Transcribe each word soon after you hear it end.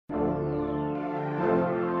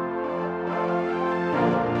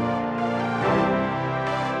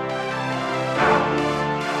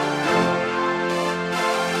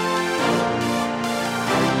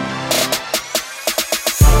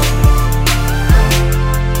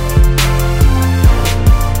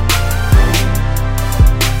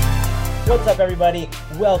everybody?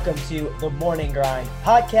 Welcome to the Morning Grind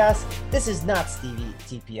podcast. This is not Stevie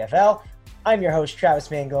TPFL. I'm your host, Travis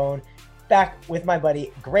Mangone, back with my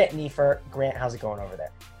buddy, Grant Gneiffer. Grant, how's it going over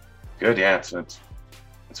there? Good, yeah. It's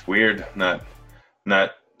weird not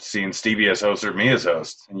seeing Stevie as host or me as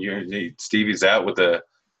host. And Stevie's out with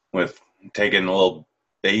taking a little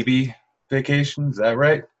baby vacation. Is that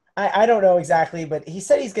right? I don't know exactly, but he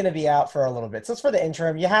said he's going to be out for a little bit. So it's for the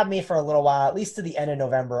interim. You have me for a little while, at least to the end of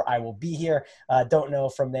November. I will be here. Don't know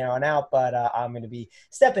from there on out, but I'm going to be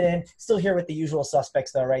stepping in. Still here with the usual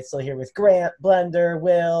suspects, though, right? Still here with Grant, Blender,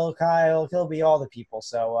 Will, Kyle, Kilby, all the people.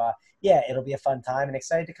 So, yeah, it'll be a fun time and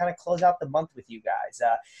excited to kind of close out the month with you guys.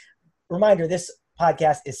 Reminder, this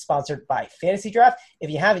podcast is sponsored by FantasyDraft.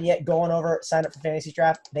 If you haven't yet, go on over, sign up for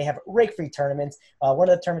FantasyDraft. They have rake-free tournaments. One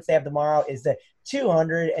of the tournaments they have tomorrow is the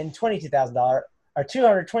 $222,000 or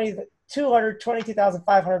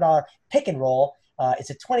 $222,500 pick and roll. It's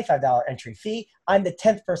a $25 entry fee. I'm the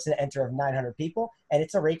 10th person to enter of 900 people, and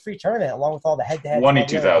it's a rake-free tournament along with all the head-to-head.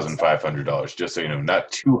 $22,500, just so you know,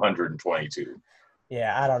 not 222.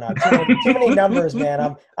 Yeah, I don't know. Too many numbers,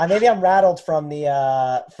 man. Maybe I'm rattled from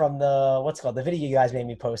the what's it called, the video you guys made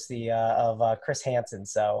me post of Chris Hansen.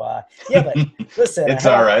 So yeah, but listen, it's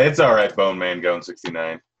all right. It's all right. Bone Man going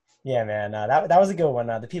 69. Yeah, man. That was a good one.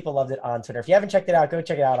 The people loved it on Twitter. If you haven't checked it out, go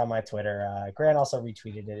check it out on my Twitter. Grant also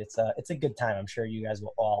retweeted it. It's a good time. I'm sure you guys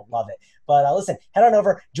will all love it. But listen, head on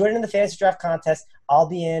over, join in the Fantasy Draft contest. I'll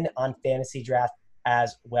be in on Fantasy Draft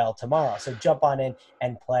as well tomorrow. So jump on in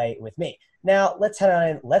and play with me. Now, let's head on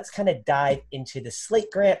in. Let's kind of dive into the slate,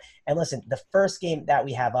 Grant. And listen, the first game that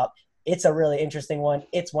we have up, it's a really interesting one.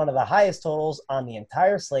 It's one of the highest totals on the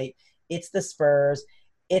entire slate. It's the Spurs.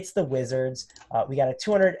 It's the Wizards. We got a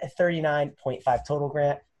 239.5 total,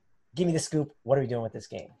 Grant. Give me the scoop. What are we doing with this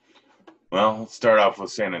game? Well, let's start off with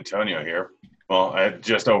San Antonio here. Well,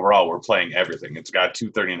 just overall, we're playing everything. It's got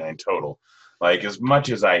 239 total. Like, as much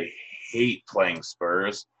as I hate playing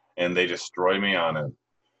Spurs, and they destroy me on a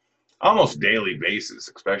almost daily basis,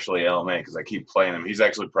 especially LMA, because I keep playing him. He's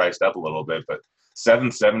actually priced up a little bit, but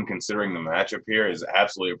 7-7, considering the matchup here, is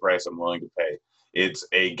absolutely a price I'm willing to pay. It's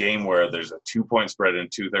a game where there's a 2-point spread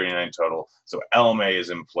and 239 total, so LMA is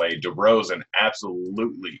in play. DeRozan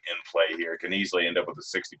absolutely in play here. Can easily end up with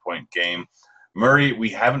a 60-point game. Murray, we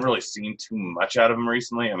haven't really seen too much out of him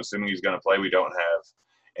recently. I'm assuming he's going to play. We don't have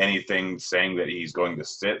anything saying that he's going to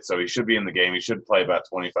sit, so he should be in the game. He should play about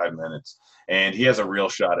 25 minutes, and he has a real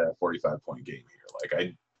shot at a 45-point game here. Like,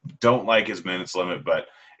 I don't like his minutes limit, but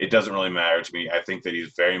it doesn't really matter to me. I think that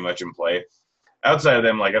he's very much in play. Outside of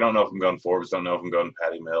them, like, I don't know if I'm going Forbes, don't know if I'm going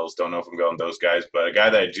Patty Mills, don't know if I'm going those guys, but a guy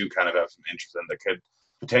that I do kind of have some interest in that could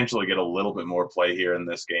potentially get a little bit more play here in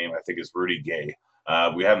this game, I think, is Rudy Gay.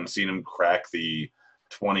 We haven't seen him crack the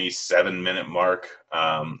 27-minute mark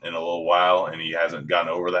in a little while, and he hasn't gotten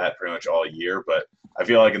over that pretty much all year. But I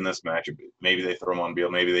feel like in this matchup, maybe they throw him on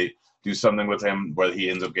Beal, maybe they do something with him where he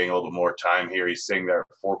ends up getting a little bit more time here. He's sitting there at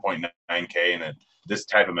 4.9K, and this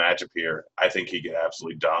type of matchup here, I think he could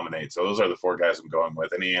absolutely dominate. So those are the four guys I'm going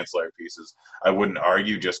with. Any ancillary pieces, I wouldn't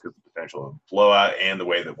argue just because the potential of blowout and the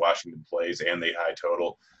way that Washington plays and the high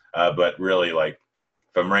total. But really, like,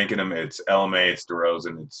 if I'm ranking them, it's LMA, it's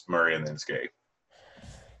DeRozan, it's Murray, and then it's Gay.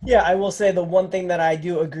 Yeah, I will say the one thing that I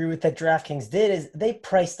do agree with that DraftKings did is they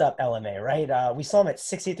priced up LMA, right? We saw him at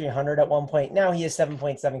 6,300 at one point. Now he is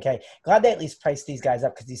 7.7K. Glad they at least priced these guys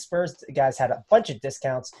up because these Spurs guys had a bunch of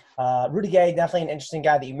discounts. Rudy Gay, definitely an interesting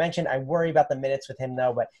guy that you mentioned. I worry about the minutes with him,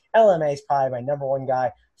 though, but LMA is probably my number one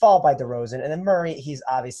guy, followed by DeRozan. And then Murray, he's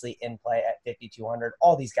obviously in play at 5,200.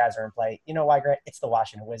 All these guys are in play. You know why, Grant? It's the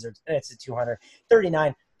Washington Wizards, and it's a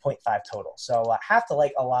 239.5 total. So have to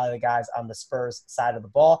like a lot of the guys on the Spurs side of the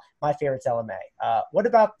ball. My favorite's LMA. What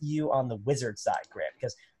about you on the Wizards side, Grant?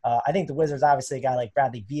 Because I think the Wizards, obviously, a guy like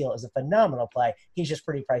Bradley Beal is a phenomenal play. He's just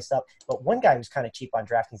pretty priced up. But one guy who's kind of cheap on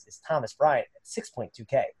DraftKings is Thomas Bryant at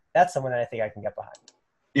 6.2K. That's someone that I think I can get behind.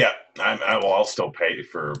 Yeah, I'll still pay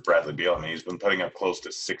for Bradley Beal. I mean, he's been putting up close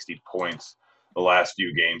to 60 points the last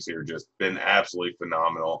few games here. Just been absolutely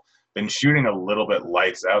phenomenal. Been shooting a little bit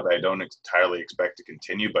lights out that I don't entirely expect to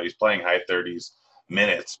continue, but he's playing high 30s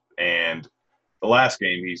minutes. And the last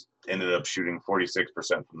game, he's ended up shooting 46%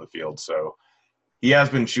 from the field. So he has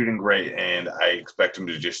been shooting great, and I expect him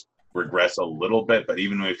to just regress a little bit. But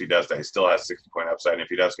even if he does that, he still has 60-point upside. And if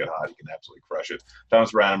he does get hot, he can absolutely crush it.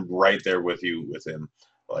 Thomas Bryant, I'm right there with you with him.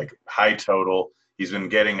 Like, high total. He's been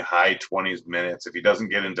getting high 20s minutes. If he doesn't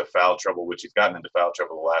get into foul trouble, which he's gotten into foul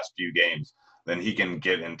trouble the last few games, then he can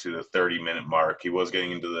get into the 30-minute mark. He was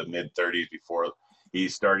getting into the mid-30s before he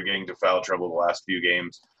started getting into foul trouble the last few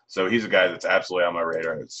games. So he's a guy that's absolutely on my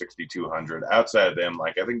radar at 6,200. Outside of them,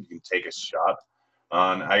 like I think you can take a shot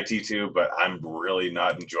on IT2, but I'm really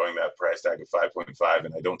not enjoying that price tag of 5.5,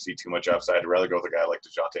 and I don't see too much upside. I'd rather go with a guy like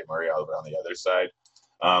DeJounte Murray over on the other side.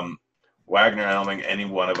 Um, Wagner, I don't think any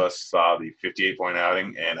one of us saw the 58-point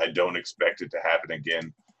outing, and I don't expect it to happen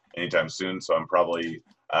again anytime soon, so I'm probably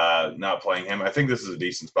not playing him. I think this is a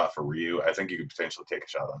decent spot for Ryu. I think you could potentially take a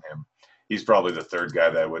shot on him. He's probably the third guy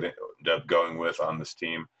that I would end up going with on this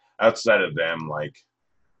team. Outside of them, like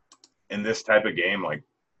in this type of game, like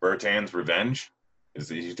Bertan's revenge,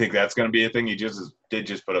 you think that's going to be a thing? He did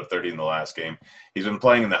just put up 30 in the last game. He's been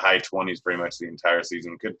playing in the high 20s pretty much the entire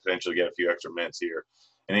season. Could potentially get a few extra minutes here.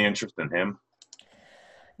 Any interest in him?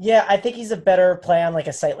 Yeah, I think he's a better play on like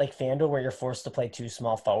a site like FanDuel where you're forced to play two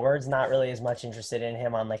small forwards. Not really as much interested in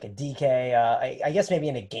him on like a DK. I guess maybe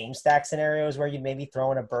in a game stack scenarios where you'd maybe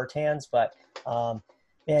throw in a Bertans, but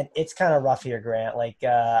man, it's kind of rough here, Grant. Like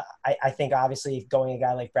I think obviously going a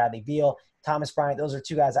guy like Bradley Beal, Thomas Bryant, those are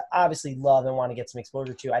two guys I obviously love and want to get some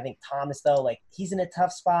exposure to. I think Thomas though, like he's in a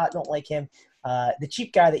tough spot. Don't like him. The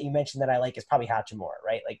cheap guy that you mentioned that I like is probably Hachimura,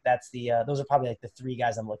 right? Like that's those are probably like the three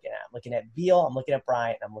guys I'm looking at. I'm looking at Beal, I'm looking at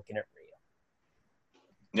Bryant, and I'm looking at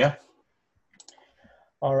Rio. Yeah.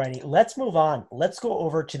 Alrighty, let's move on. Let's go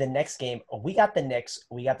over to the next game. We got the Knicks.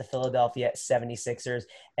 We got the Philadelphia 76ers.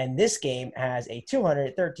 And this game has a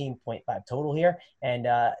 213.5 total here. And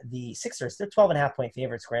the Sixers, they're 12.5-point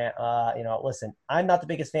favorites, Grant. Listen, I'm not the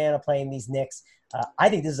biggest fan of playing these Knicks. I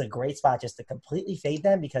think this is a great spot just to completely fade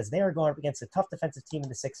them because they are going up against a tough defensive team in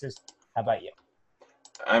the Sixers. How about you?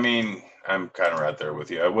 I mean, I'm kind of right there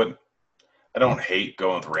with you. I don't hate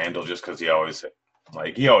going with Randall just because he always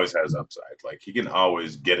has upside. Like he can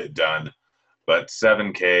always get it done. But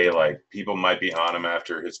 7K, like people might be on him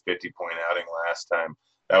after his 50-point outing last time.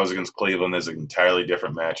 That was against Cleveland. There's an entirely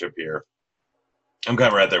different matchup here. I'm kind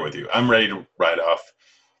of right there with you. I'm ready to write off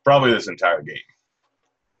probably this entire game.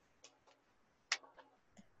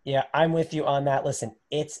 Yeah, I'm with you on that. Listen,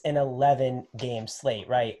 it's an 11-game slate,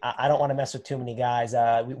 right? I don't want to mess with too many guys.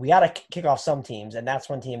 We got to kick off some teams, and that's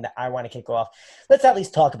one team that I want to kick off. Let's at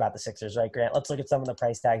least talk about the Sixers, right, Grant? Let's look at some of the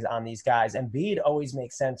price tags on these guys. Embiid always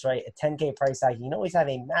makes sense, right? A 10K price tag. You can always have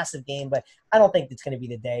a massive game, but I don't think it's going to be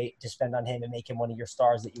the day to spend on him and make him one of your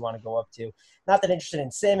stars that you want to go up to. Not that interested in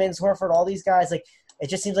Simmons, Horford, all these guys. Like, it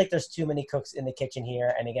just seems like there's too many cooks in the kitchen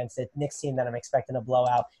here, and against the Knicks team that I'm expecting to blow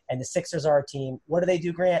out. And the Sixers are a team. What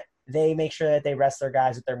do, Grant? They make sure that they rest their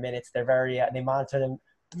guys with their minutes. They're they monitor them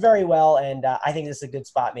very well, and I think this is a good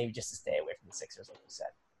spot maybe just to stay away from the Sixers, like you said.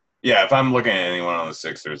 Yeah, if I'm looking at anyone on the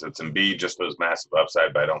Sixers, it's Embiid, just those massive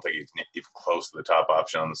upside, but I don't think he's even close to the top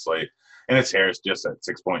option on the slate. And it's Harris just at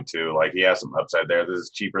 6.2. Like he has some upside there. This is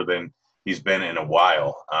cheaper than he's been in a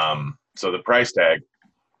while. So the price tag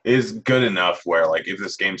is good enough where, like, if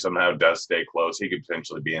this game somehow does stay close, he could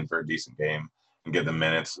potentially be in for a decent game and get the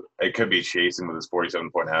minutes. It could be chasing with his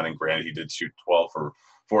 47-point outing. Granted, he did shoot 12 for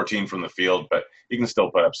 14 from the field, but he can still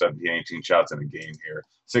put up 17, 18 shots in a game here.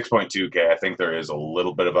 6.2K, I think there is a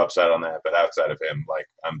little bit of upside on that, but outside of him, like,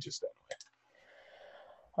 I'm just anyway.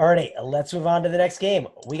 All right, let's move on to the next game.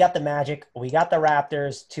 We got the Magic. We got the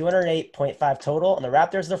Raptors, 208.5 total, and the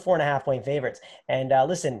Raptors, they're 4.5-point favorites. And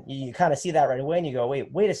listen, you kind of see that right away, and you go,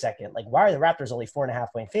 wait a second. Like, why are the Raptors only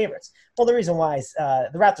 4.5-point favorites? Well, the reason why is the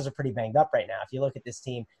Raptors are pretty banged up right now. If you look at this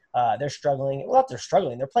team, they're struggling. Well, they're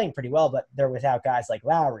struggling. They're playing pretty well, but they're without guys like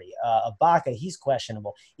Lowry, Ibaka. He's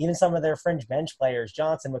questionable. Even some of their fringe bench players,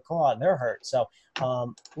 Johnson, McCaw, they're hurt. So,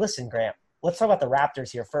 listen, Grant. Let's talk about the Raptors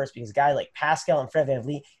here first because guys like Pascal and Fred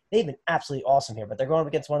VanVleet, they've been absolutely awesome here, but they're going up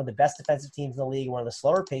against one of the best defensive teams in the league, one of the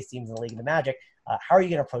slower-paced teams in the league in the Magic. How are you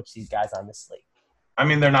going to approach these guys on this slate? I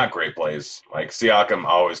mean, they're not great plays. Like, Siakam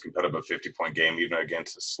always can put up a 50-point game, even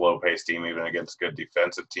against a slow-paced team, even against a good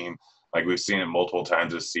defensive team. Like, we've seen it multiple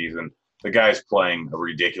times this season. The guy's playing a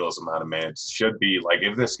ridiculous amount of minutes. Should be, like,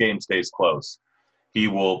 if this game stays close, he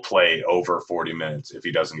will play over 40 minutes if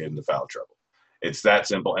he doesn't get into foul trouble. It's that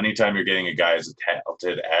simple. Anytime you're getting a guy as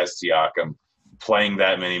talented as Siakam playing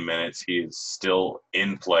that many minutes, he is still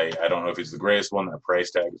in play. I don't know if he's the greatest one. That price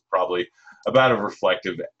tag is probably about as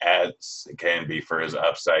reflective as it can be for his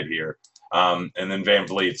upside here. And then Van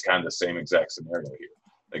Vliet's kind of the same exact scenario here.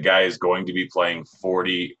 The guy is going to be playing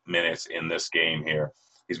 40 minutes in this game here.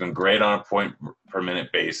 He's been great on a point per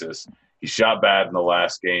minute basis. He shot bad in the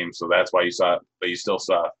last game, so that's why you saw it, but you still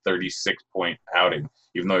saw a 36-point outing,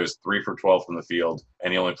 even though he was 3 for 12 from the field,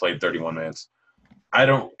 and he only played 31 minutes. I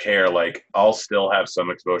don't care. Like, I'll still have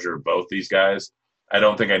some exposure to both these guys. I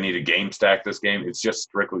don't think I need a game stack this game. It's just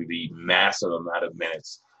strictly the massive amount of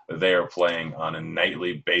minutes that they are playing on a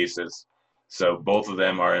nightly basis. So both of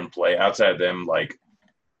them are in play. Outside of them, like,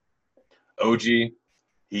 OG,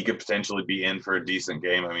 he could potentially be in for a decent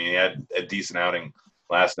game. I mean, he had a decent outing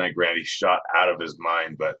last night. Granted, he shot out of his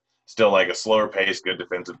mind, but still like a slower pace, good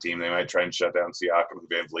defensive team. They might try and shut down Siakam and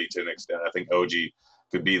Van Vliet to an extent. I think OG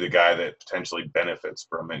could be the guy that potentially benefits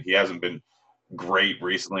from it. He hasn't been great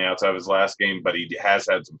recently outside of his last game, but he has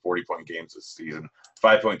had some 40-point games this season.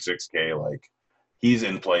 5.6K, like he's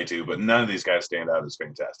in play too, but none of these guys stand out as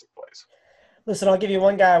fantastic plays. Listen, I'll give you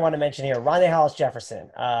one guy I want to mention here, Rondae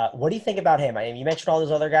Hollis-Jefferson. What do you think about him? I mean, you mentioned all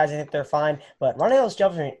those other guys. I think they're fine. But Rondae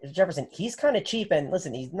Hollis-Jefferson, he's kind of cheap. And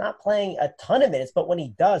listen, he's not playing a ton of minutes. But when he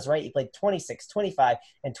does, right, he played 26, 25,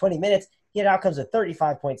 and 20 minutes. He had outcomes of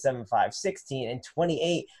 35.75, 16, and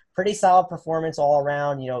 28. Pretty solid performance all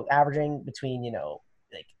around, averaging between,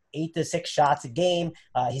 like 8 to 6 shots a game.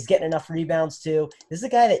 He's getting enough rebounds too. This is a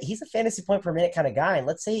guy that he's a fantasy point per minute kind of guy. And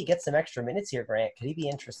let's say he gets some extra minutes here, Grant. Could he be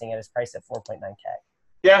interesting at his price at 4.9K?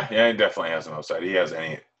 Yeah, he definitely has some upside. He has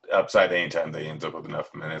any upside anytime that he ends up with enough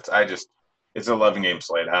minutes. It's an 11-game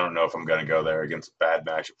slate. I don't know if I'm going to go there against a bad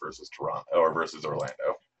matchup versus Toronto or versus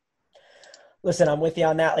Orlando. Listen, I'm with you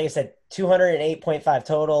on that. Like I said, 208.5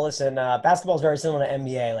 total. Listen, basketball is very similar to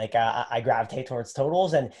NBA. Like I gravitate towards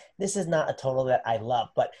totals, and this is not a total that I love.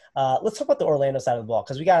 But let's talk about the Orlando side of the ball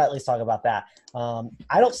because we got to at least talk about that.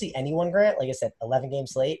 I don't see anyone, Grant. Like I said, 11-game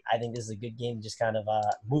slate. I think this is a good game to just kind of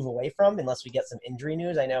move away from unless we get some injury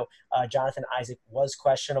news. I know Jonathan Isaac was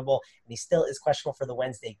questionable, and he still is questionable for the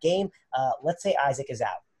Wednesday game. Let's say Isaac is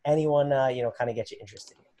out. Anyone, kind of get you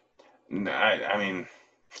interested? I mean,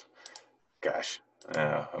 gosh,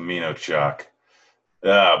 Amino Chalk.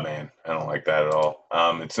 Oh man, I don't like that at all.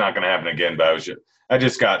 It's not going to happen again. But I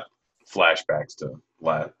just got flashbacks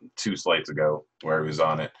to 2 slates ago where he was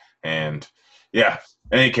on it, and yeah.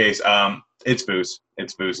 In any case, it's Boost.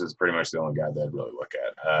 Boost is pretty much the only guy that I'd really look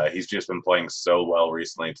at. He's just been playing so well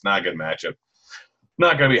recently. It's not a good matchup.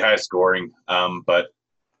 Not going to be high scoring, but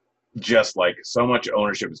just like so much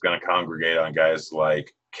ownership is going to congregate on guys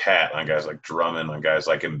like Cat, on guys like Drummond, on guys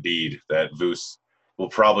like Embiid, that Vus will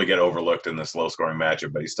probably get overlooked in this low-scoring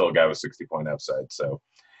matchup, but he's still a guy with 60-point upside. So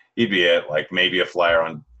he'd be it, like maybe a flyer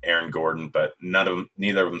on Aaron Gordon, but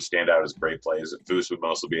neither of them stand out as great plays. Vus would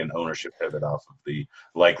mostly be an ownership pivot off of the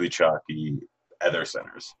likely chalky other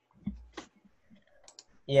centers.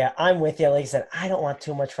 Yeah, I'm with you. Like I said, I don't want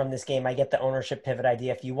too much from this game. I get the ownership pivot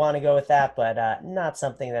idea if you want to go with that, but not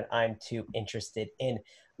something that I'm too interested in.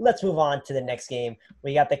 Let's move on to the next game.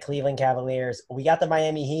 We got the Cleveland Cavaliers. We got the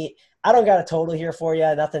Miami Heat. I don't got a total here for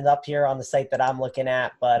you. Nothing up here on the site that I'm looking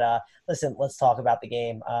at. But listen, let's talk about the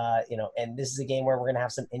game. And this is a game where we're going to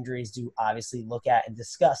have some injuries to obviously look at and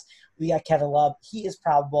discuss. We got Kevin Love. He is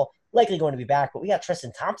probable, likely going to be back. But we got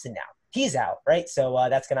Tristan Thompson now. He's out, right? So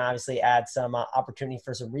that's going to obviously add some opportunity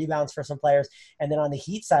for some rebounds for some players. And then on the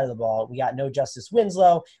Heat side of the ball, we got no Justice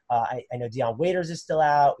Winslow. I know Deion Waiters is still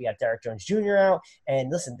out. We got Derek Jones Jr. out.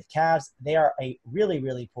 And listen, the Cavs, they are a really,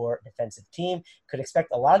 really poor defensive team. Could expect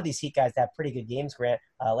a lot of these Heat guys to have pretty good games, Grant.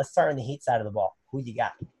 Let's start on the Heat side of the ball. Who you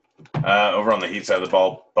got? Over on the Heat side of the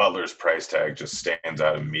ball, Butler's price tag just stands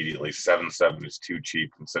out immediately. 7-7 is too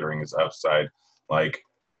cheap considering his upside. Like,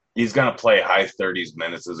 he's going to play high 30s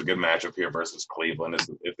minutes. There's a good matchup here versus Cleveland.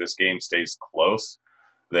 If this game stays close,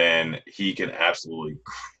 then he can absolutely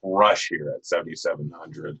crush here at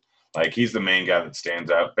 7,700. Like, he's the main guy that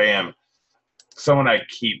stands out. Bam. Someone I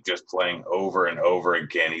keep just playing over and over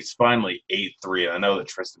again. He's finally 8-3, and I know that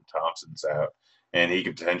Tristan Thompson's out, and he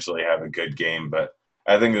could potentially have a good game, but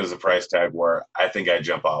I think there's a price tag where I think I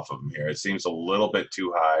jump off of him here. It seems a little bit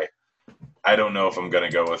too high. I don't know if I'm going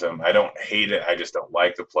to go with him. I don't hate it. I just don't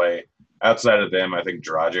like the play. Outside of them, I think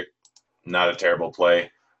Dragic, not a terrible play.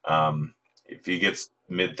 If he gets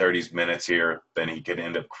mid-30s minutes here, then he could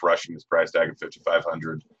end up crushing his price tag at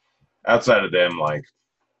 5,500. Outside of them, like,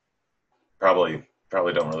 probably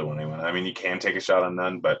don't really want anyone. I mean, you can take a shot on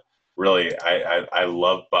none, but really, I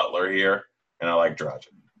love Butler here, and I like Dragic.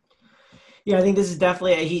 Yeah, I think this is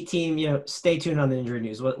definitely a Heat team. Stay tuned on the injury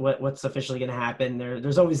news. What's officially going to happen?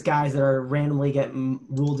 There's always guys that are randomly getting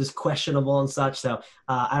ruled as questionable and such. So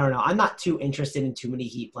I don't know. I'm not too interested in too many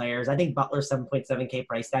Heat players. I think Butler's 7.7K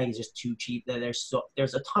price tag is just too cheap. There's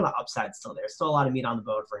a ton of upside still there. Still a lot of meat on the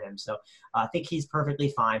bone for him. So I think he's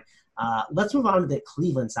perfectly fine. Let's move on to the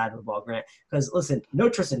Cleveland side of the ball, Grant. Because listen, no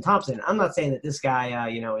Tristan Thompson. I'm not saying that this guy,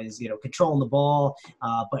 is controlling the ball.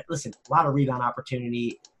 But listen, a lot of rebound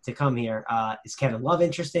opportunity to come here. Is Kevin Love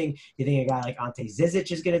interesting? Do you think a guy like Ante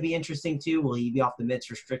Zizic is going to be interesting too? Will he be off the minutes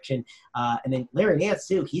restriction? And then Larry Nance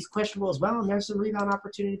too. He's questionable as well, and there's some rebound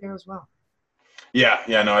opportunity there as well. Yeah,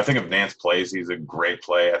 no, I think if Nance plays, he's a great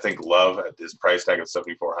play. I think Love at his price tag of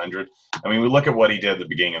 7,400. I mean, we look at what he did at the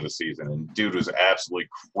beginning of the season, and dude was absolutely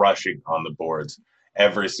crushing on the boards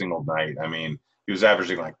every single night. I mean, he was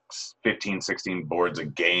averaging like 15, 16 boards a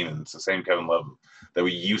game, and it's the same Kevin Love that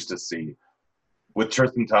we used to see. With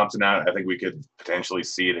Tristan Thompson out, I think we could potentially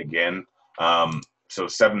see it again. So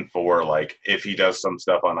 7-4, like if he does some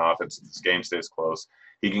stuff on offense, if this game stays close,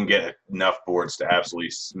 he can get enough boards to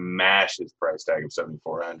absolutely smash his price tag of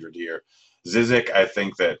 7,400 here. Zizic, I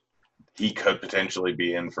think that he could potentially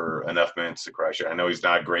be in for enough minutes to crush it. I know he's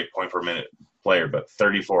not a great point per minute player, but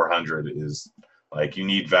 3,400 is like you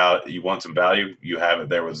need value. You want some value, you have it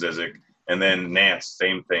there with Zizic. And then Nance,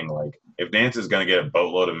 same thing. Like if Nance is going to get a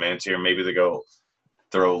boatload of minutes here, maybe they go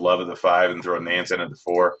throw Love at the 5 and throw Nance in at the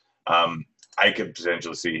 4. I could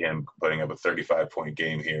potentially see him putting up a 35-point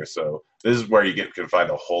game here. So this is where you can find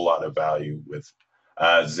a whole lot of value with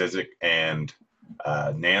Zizic and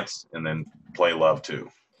Nance, and then play Love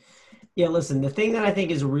too. Yeah, listen, the thing that I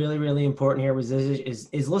think is really, really important here with Zizic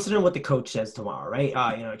is listening to what the coach says tomorrow,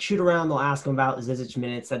 right? Shoot around, they'll ask him about Zizic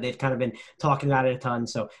minutes that they've kind of been talking about it a ton.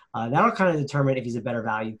 So that'll kind of determine if he's a better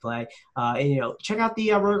value play. Check out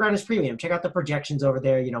the Roto Grinders Premium. Check out the projections over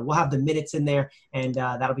there. We'll have the minutes in there, and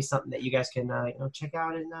that'll be something that you guys can, check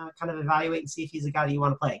out and kind of evaluate and see if he's a guy that you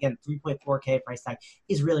want to play. Again, 3.4K price tag.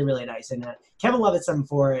 He's really, really nice. And Kevin Love at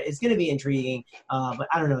 7.4 is going to be intriguing. But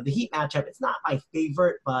I don't know. The Heat matchup, it's not my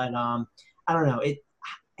favorite, but I don't know.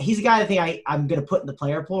 He's a guy I think I'm going to put in the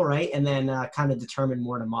player pool, right? And then kind of determine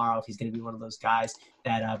more tomorrow if he's going to be one of those guys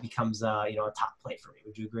that becomes, a top play for me.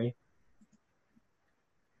 Would you agree?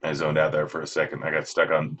 I zoned out there for a second. I got stuck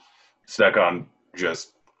on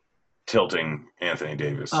just tilting Anthony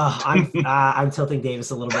Davis. I'm tilting Davis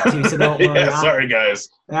a little bit too, so don't worry. Yeah, sorry guys.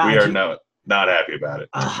 We are not happy about it.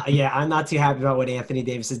 Yeah, I'm not too happy about what Anthony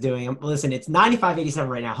Davis is doing. Listen, it's 95-87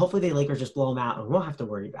 right now. Hopefully the Lakers just blow him out and we won't have to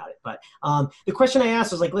worry about it. But the question I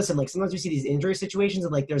asked was like, listen, like sometimes we see these injury situations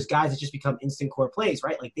and like there's guys that just become instant core plays,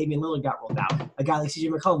 right? Like Damian Lillard got rolled out. A guy like CJ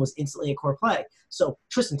McCollum was instantly a core play. So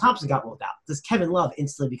Tristan Thompson got rolled out. Does Kevin Love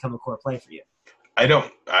instantly become a core play for you? I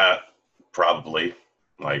don't probably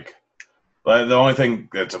like. But the only thing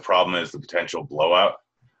that's a problem is the potential blowout.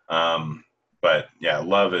 But yeah,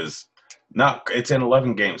 Love is not. It's an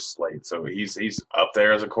 11-game slate, so he's up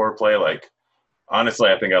there as a core play. Like honestly,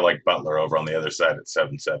 I think I like Butler over on the other side at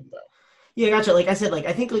 7-7 though. Yeah, gotcha. Like I said, like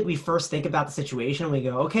I think like we first think about the situation and we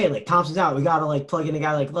go, okay, like Thompson's out, we gotta like plug in a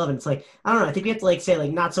guy like Love, and it's like I don't know. I think we have to like say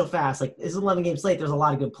like not so fast. Like this is 11-game slate. There's a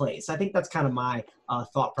lot of good plays. So I think that's kind of my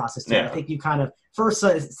thought process too. Yeah. I think you kind of first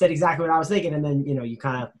said exactly what I was thinking, and then you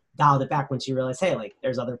kind of dialed it back once you realize, hey, like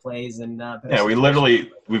there's other plays and yeah,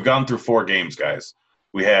 we've gone through 4 games, guys.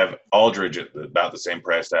 We have Aldridge at about the same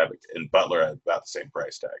price tag and Butler at about the same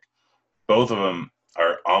price tag. Both of them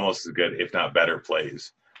are almost as good, if not better,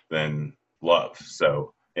 plays than Love.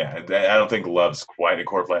 So yeah, I don't think Love's quite a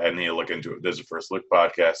core play. I need to look into it. There's a first look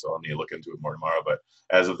podcast, so I'll need to look into it more tomorrow. But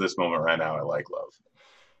as of this moment right now, I like Love.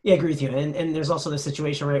 Yeah, I agree with you. And there's also the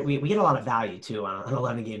situation, right? We get a lot of value too on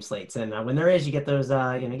 11-game slates. And when there is, you get those,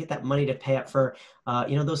 get that money to pay up for,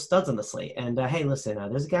 those studs on the slate. And hey, listen,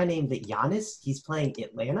 there's a guy named Giannis. He's playing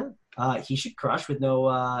Atlanta. He should crush with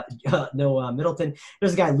no Middleton.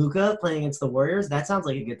 There's a guy, Luka, playing against the Warriors. That sounds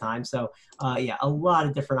like a good time. So, a lot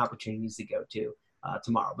of different opportunities to go to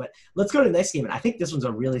tomorrow. But let's go to the next game. And I think this one's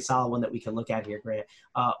a really solid one that we can look at here, Grant.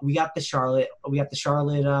 We got the Charlotte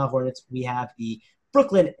Hornets. We have the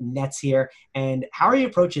Brooklyn Nets here. And how are you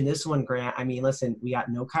approaching this one, Grant? I mean, listen, we got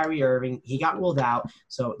no Kyrie Irving. He got ruled out.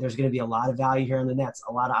 So there's going to be a lot of value here on the Nets,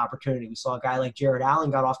 a lot of opportunity. We saw a guy like Jared Allen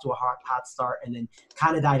got off to a hot start and then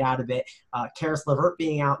kind of died out a bit. Karis LeVert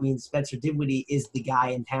being out means Spencer Dinwiddie is the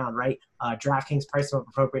guy in town, right? DraftKings priced him up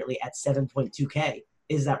appropriately at 7.2K.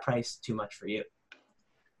 Is that price too much for you?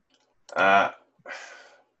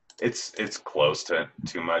 It's close to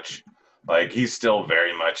too much. Like, he's still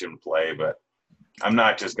very much in play, but I'm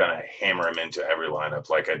not just going to hammer him into every lineup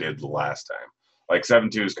like I did the last time. Like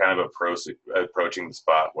 7-2 is kind of approaching the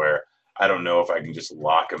spot where I don't know if I can just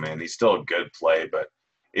lock him in. He's still a good play, but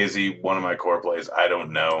is he one of my core plays? I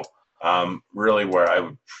don't know. Really where I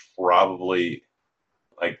would probably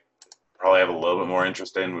have a little bit more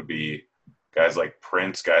interest in would be guys like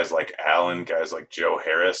Prince, guys like Allen, guys like Joe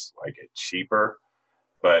Harris, like cheaper.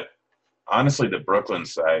 But honestly, the Brooklyn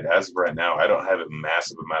side, as of right now, I don't have a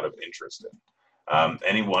massive amount of interest in.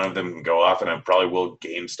 Any one of them can go off, and I probably will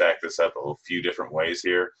game stack this up a few different ways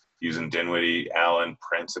here using Dinwiddie, Allen,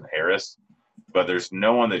 Prince, and Harris. But there's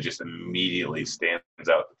no one that just immediately stands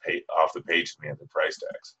out off the page to me at the price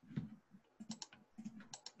tags.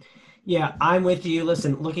 Yeah, I'm with you.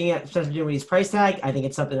 Listen, looking at Spencer Dinwiddie's price tag, I think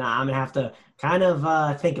it's something that I'm gonna have to kind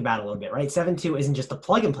of think about a little bit, right? 7-2 isn't just a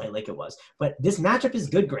plug and play like it was, but this matchup is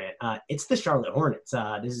good, Grant. It's the Charlotte Hornets.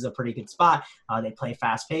 This is a pretty good spot. They play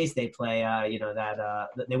fast paced. They play,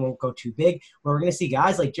 that they won't go too big. Where we're gonna see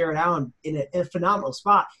guys like Jared Allen in a phenomenal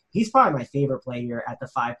spot. He's probably my favorite play here at the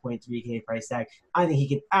 5.3K price tag. I think he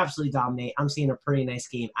can absolutely dominate. I'm seeing a pretty nice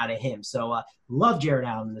game out of him. So love Jared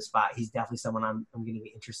Allen in this spot. He's definitely someone I'm going to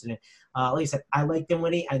be interested in. Like I said, I like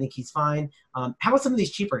Dinwiddie. I think he's fine. How about some of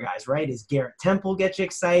these cheaper guys, right? Is Garrett Temple get you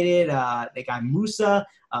excited? The guy Musa,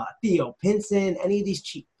 Theo Pinson, any of these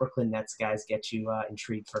cheap Brooklyn Nets guys get you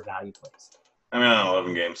intrigued for value plays? I mean, on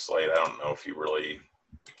an 11-game slate, I don't know if you really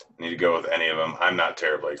need to go with any of them. I'm not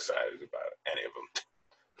terribly excited about any of them.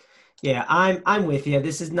 Yeah, I'm with you.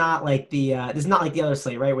 This is not like the other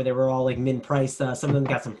slate, right, where they were all like min price. Some of them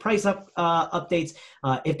got some price updates.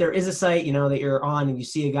 If there is a site that you're on and you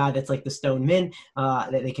see a guy that's like the Stone Min,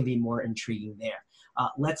 that they can be more intriguing there.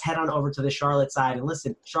 Let's head on over to the Charlotte side and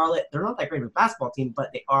listen. Charlotte, they're not that great of a basketball team, but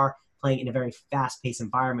they are playing in a very fast-paced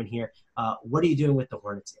environment here. What are you doing with the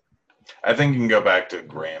Hornets here? I think you can go back to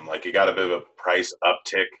Graham. Like, he got a bit of a price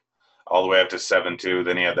uptick all the way up to 7-2.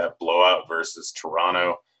 Then he had that blowout versus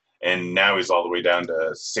Toronto. And now he's all the way down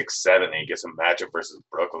to 6-7. He gets a matchup versus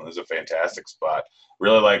Brooklyn. This is a fantastic spot.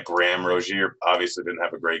 Really like Graham. Rozier obviously didn't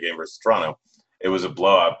have a great game versus Toronto. It was a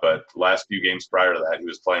blowout, but last few games prior to that, he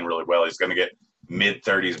was playing really well. He's going to get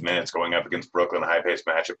mid-30s minutes going up against Brooklyn, a high-paced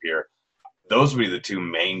matchup here. Those would be the two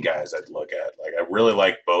main guys I'd look at. Like, I really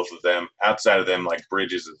like both of them. Outside of them, like,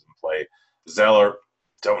 Bridges is in play. Zeller,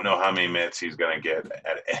 don't know how many minutes he's going to get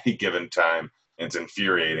at any given time. It's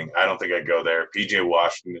infuriating. I don't think I'd go there. PJ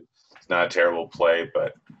Washington is not a terrible play,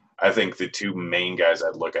 but I think the two main guys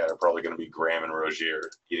I'd look at are probably going to be Graham and Rozier,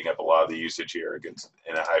 eating up a lot of the usage here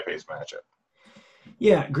in a high-paced matchup.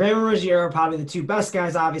 Yeah, Graham and Rozier are probably the two best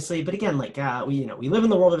guys, obviously. But again, like we live in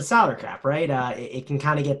the world of a salary cap, right? It can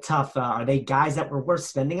kind of get tough. Are they guys that were worth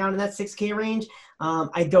spending on in that 6K range?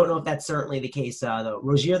 I don't know if that's certainly the case. Though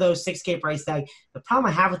Rozier, though, 6K price tag. The problem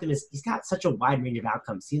I have with him is he's got such a wide range of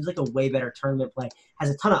outcomes. Seems like a way better tournament play. Has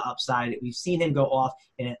a ton of upside. We've seen him go off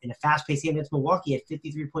in a fast-paced game against Milwaukee at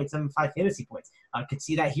 53.75 fantasy points. Could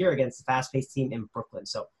see that here against the fast-paced team in Brooklyn.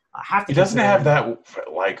 So have to. He doesn't have that,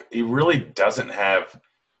 like, he really doesn't have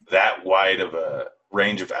that wide of a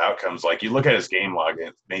range of outcomes. Like, you look at his game log, and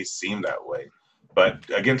it may seem that way. But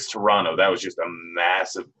against Toronto, that was just a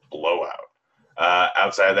massive blowout.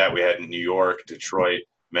 Outside of that, we had New York, Detroit,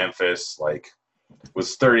 Memphis, like,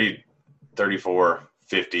 was 30, 34,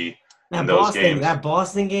 50 in those games. That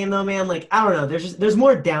Boston game, though, man, like, I don't know. There's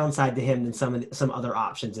more downside to him than some other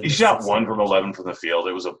options. He shot 1 from 11 from the field.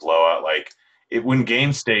 It was a blowout. Like, when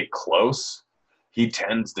games stay close, he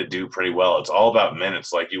tends to do pretty well. It's all about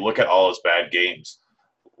minutes. Like, you look at all his bad games.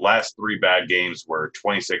 Last 3 bad games were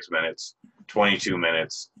 26 minutes, 22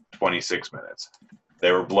 minutes, 26 minutes.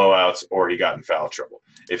 They were blowouts or he got in foul trouble.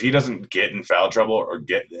 If he doesn't get in foul trouble or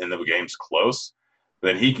get in the games close,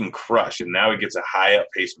 then he can crush. And now he gets a high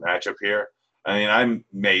up-paced matchup here. I mean, I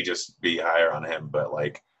may just be higher on him, but,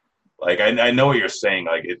 like I know what you're saying.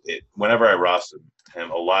 Like, whenever I roster him,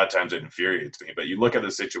 a lot of times it infuriates me. But you look at the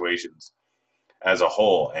situations as a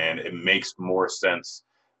whole, and it makes more sense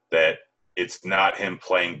that it's not him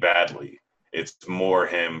playing badly. It's more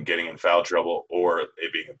him getting in foul trouble or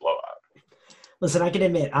it being a blowout. Listen, I can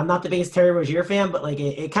admit I'm not the biggest Terry Rozier fan, but like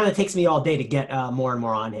it kind of takes me all day to get more and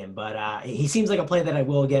more on him. But he seems like a player that I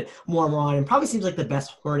will get more and more on, and probably seems like the best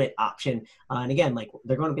Hornet option. And again, like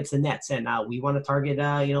they're going against the Nets, and we want to target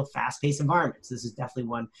fast-paced environments. This is definitely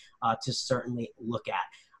one to certainly look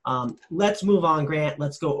at. Let's move on, Grant.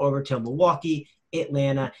 Let's go over to Milwaukee,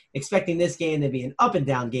 Atlanta. Expecting this game to be an up and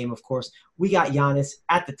down game, of course. We got Giannis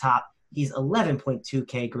at the top. He's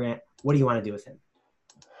 11.2K, Grant. What do you want to do with him?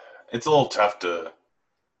 It's a little tough to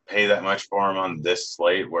pay that much for him on this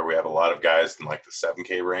slate where we have a lot of guys in like the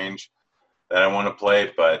 7K range that I want to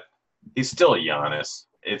play, but he's still a Giannis.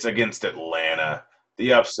 It's against Atlanta.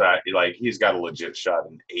 The upside, like, he's got a legit shot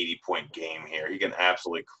an 80-point game here. He can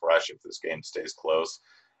absolutely crush if this game stays close.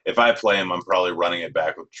 If I play him, I'm probably running it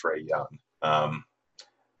back with Trae Young.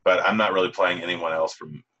 But I'm not really playing anyone else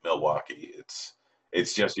from Milwaukee.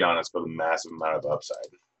 It's just Giannis with a massive amount of upside.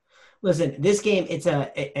 Listen, this game,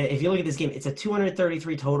 if you look at this game, it's a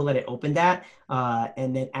 233 total that it opened at.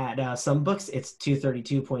 And then at some books, it's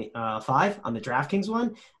 232.5 on the DraftKings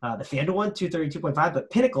one. The FanDuel one, 232.5. But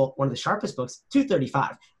Pinnacle, one of the sharpest books,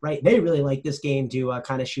 235, right? They really like this game to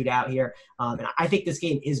kind of shoot out here. And I think this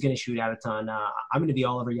game is going to shoot out a ton. I'm going to be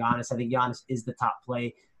all over Giannis. I think Giannis is the top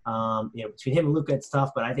play Between him and Luka, it's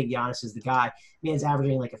tough, but I think Giannis is the guy. Man's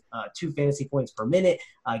averaging like 2 fantasy points per minute.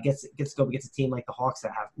 Gets to go against a team like the Hawks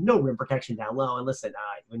that have no rim protection down low. And listen,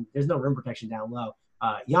 when there's no rim protection down low,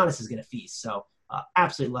 Giannis is going to feast. So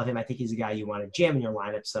absolutely love him. I think he's a guy you want to jam in your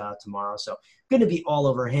lineups tomorrow. So going to be all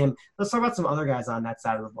over him. Let's talk about some other guys on that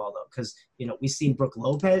side of the ball, though, because, we've seen Brook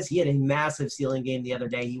Lopez. He had a massive ceiling game the other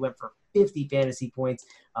day. He went for 50 fantasy points.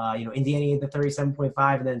 Indiana had the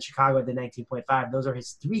 37.5, and then Chicago had the 19.5. Those are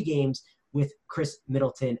his 3 games with Chris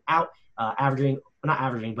Middleton out,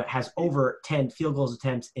 has over 10 field goals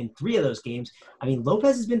attempts in 3 of those games. I mean,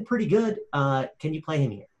 Lopez has been pretty good. Can you play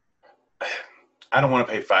him here? I don't want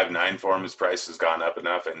to pay 5.9 for him. His price has gone up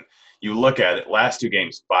enough. And you look at it, last 2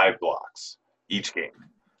 games, 5 blocks each game.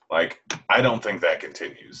 Like, I don't think that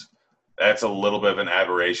continues. That's a little bit of an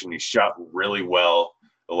aberration. He shot really well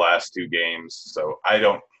the last 2 games. So I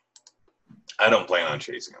don't plan on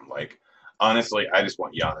chasing him. Like, honestly, I just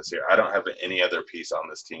want Giannis here. I don't have any other piece on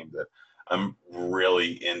this team that I'm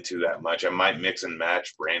really into that much. I might mix and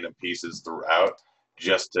match random pieces throughout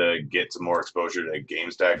just to get some more exposure to a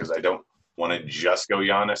game stack, because I don't want to just go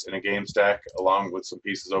Giannis in a game stack along with some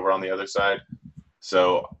pieces over on the other side.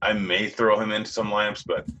 So I may throw him into some lineups,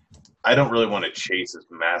 but I don't really want to chase his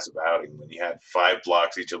massive outing when he had 5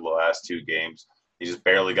 blocks each of the last 2 games. He just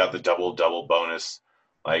barely got the double bonus.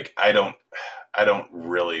 Like, I don't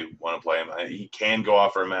really want to play him. He can go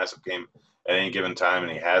off for a massive game at any given time,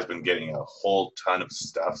 and he has been getting a whole ton of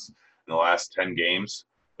stuffs in the last 10 games.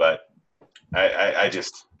 But I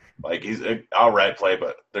just – like, he's an all-right play,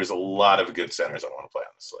 but there's a lot of good centers I want to play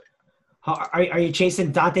on the slate. Are you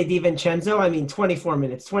chasing Dante DiVincenzo? I mean, 24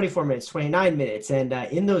 minutes, 29 minutes. And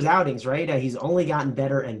in those outings, right, he's only gotten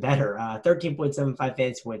better and better. 13.75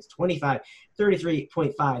 fantasy points, 25,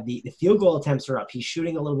 33.5. The field goal attempts are up. He's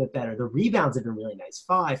shooting a little bit better. The rebounds have been really nice.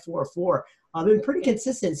 5, 4, 4. Been pretty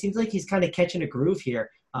consistent. Seems like he's kind of catching a groove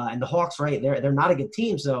here. And the Hawks, right, they're not a good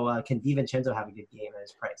team. So can DiVincenzo have a good game at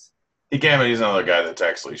his price? He can, but he's another guy that's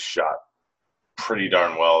actually shot pretty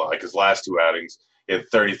darn well. Like, his last 2 outings, he had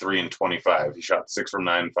 33 and 25. He shot 6 from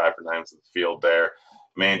 9, 5 from 9 from the field there.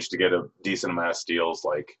 Managed to get a decent amount of steals.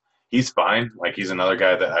 Like, he's fine. Like, he's another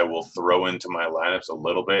guy that I will throw into my lineups a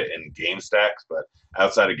little bit in game stacks, but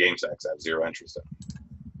outside of game stacks, I have zero interest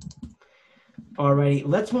in. Alrighty,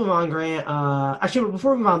 let's move on, Grant. Actually,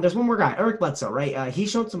 before we move on, there's one more guy, Eric Bledsoe, right?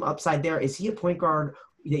 He's shown some upside there. Is he a point guard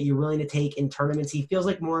that you're willing to take in tournaments? He feels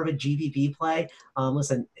like more of a GPP play.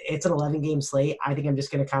 Listen, it's an 11-game slate. I think I'm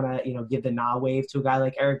just going to kind of, give the nah wave to a guy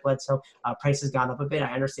like Eric Bledsoe. Price has gone up a bit.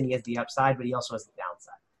 I understand he has the upside, but he also has the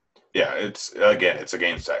downside. Yeah, it's a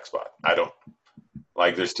game stack spot. I don't –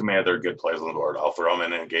 there's too many other good plays on the board. I'll throw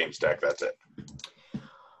them in a game stack. That's it.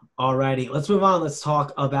 Alrighty, let's move on. Let's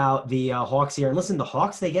talk about the Hawks here. And listen, the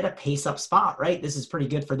Hawks, they get a pace-up spot, right? This is pretty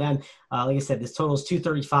good for them. Like I said, this total is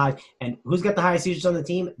 235. And who's got the highest usage on the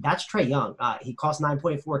team? That's Trae Young. He costs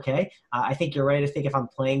 9.4K. I think you're right. I think if I'm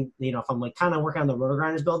playing, if I'm kind of working on the Roto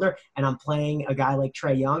Grinders builder and I'm playing a guy like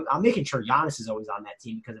Trae Young, I'm making sure Giannis is always on that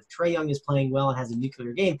team, because if Trae Young is playing well and has a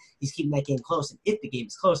nuclear game, he's keeping that game close. And if the game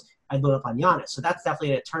is close, I'd load up on Giannis. So that's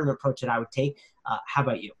definitely a tournament approach that I would take. How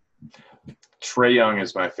about you? Trae Young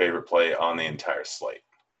is my favorite play on the entire slate.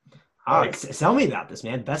 All right, tell me about this,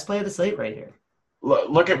 man. Best play of the slate right here.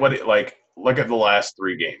 Look at look at the last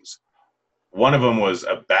 3 games. One of them was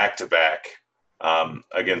a back-to-back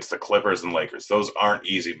against the Clippers and Lakers. Those aren't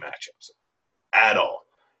easy matchups at all.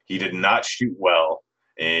 He did not shoot well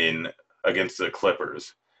against the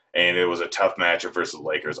Clippers, and it was a tough matchup versus the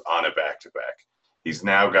Lakers on a back-to-back. He's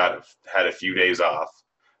now had a few days off,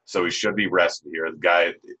 so he should be rested here. The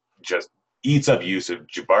guy just eats up usage.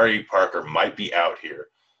 Jabari Parker might be out here.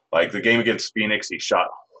 Like, the game against Phoenix, he shot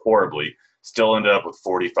horribly, still ended up with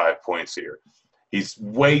 45 points here. He's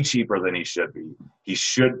way cheaper than he should be.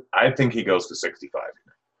 I think he goes to 65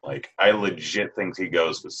 here. Like, I legit think he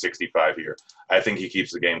goes to 65 here. I think he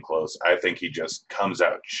keeps the game close. I think he just comes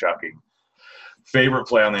out chucking. Favorite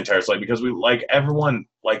play on the entire slate, because everyone,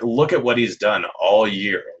 look at what he's done all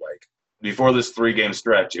year. Like, before this 3-game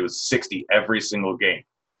stretch, it was 60 every single game.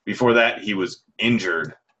 Before that, he was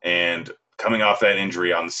injured, and coming off that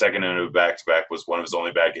injury on the second end of a back-to-back was one of his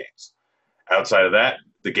only bad games. Outside of that,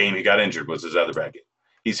 the game he got injured was his other bad game.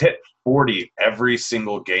 He's hit 40 every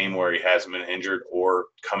single game where he hasn't been injured or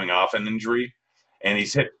coming off an injury, and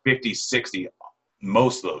he's hit 50, 60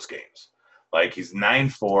 most of those games. Like, he's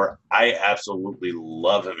 9-4. I absolutely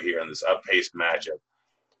love him here in this up-paced matchup.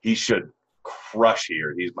 He should crush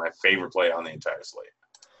here. He's my favorite play on the entire slate.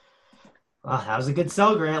 That was a good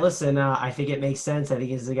sell, Grant. Listen, I think it makes sense. I think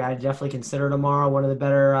he's a guy to definitely consider tomorrow. One of the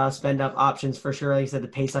better spend up options for sure. Like you said, the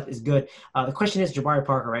pace up is good. The question is Jabari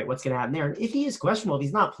Parker, right? What's going to happen there? And if he is questionable, if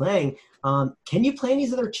he's not playing, can you play any of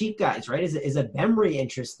these other cheap guys, right? Is a Bembry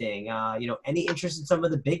interesting? Any interest in some of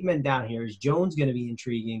the big men down here? Is Jones going to be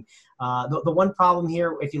intriguing? The one problem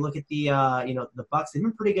here, if you look at the Bucks, they've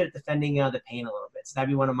been pretty good at defending the paint a little bit. So that'd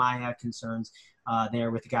be one of my concerns there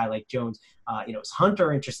with a guy like Jones. Is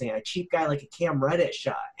Hunter interesting? A cheap guy like a Cam Reddish?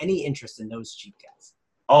 Any interest in those cheap guys?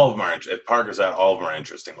 All of them are if Parker's out, all of them are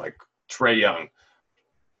interesting. Like Trae Young,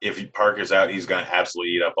 if Parker's out, he's going to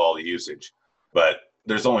absolutely eat up all the usage. But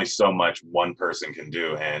there's only so much one person can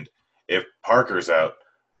do. And if Parker's out,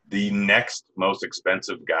 the next most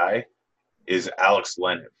expensive guy is Alex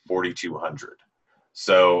Len at 4,200.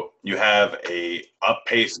 So you have a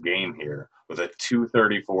up-paced game here with a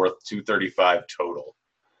 234, 235 total.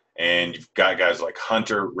 And you've got guys like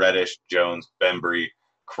Hunter, Reddish, Jones, Bembry,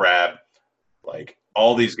 Crab. Like,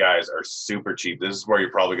 all these guys are super cheap. This is where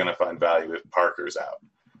you're probably going to find value if Parker's out.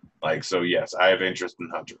 Like, so yes, I have interest in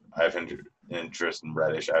Hunter. I have interest in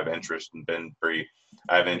Reddish. I have interest in Bembry.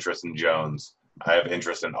 I have interest in Jones. I have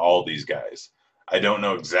interest in all these guys. I don't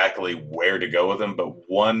know exactly where to go with them, but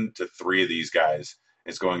 1 to 3 of these guys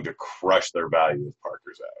is going to crush their value if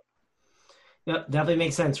Parker's out. Yep, definitely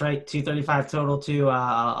makes sense, right? 235 total too.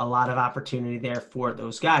 A lot of opportunity there for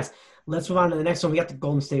those guys. Let's move on to the next one. We got the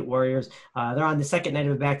Golden State Warriors. They're on the second night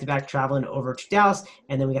of a back-to-back traveling over to Dallas.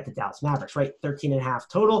 And then we got the Dallas Mavericks, right? 13.5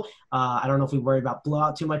 total. I don't know if we worry about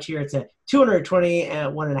blowout too much here. It's a 220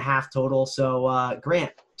 and 1.5 total. So,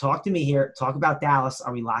 Grant, talk to me here. Talk about Dallas.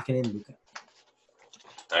 Are we locking in Luka?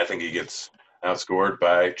 I think he gets outscored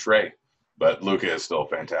by Trae. But Luka is still a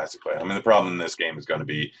fantastic player. I mean, the problem in this game is going to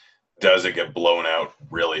be, does it get blown out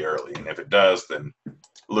really early? And if it does, then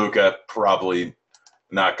Luka probably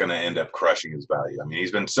not going to end up crushing his value. I mean,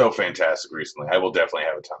 he's been so fantastic recently. I will definitely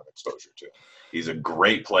have a ton of exposure to him. He's a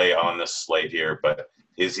great play on this slate here, but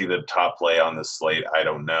is he the top play on this slate? I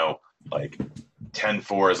don't know. Like,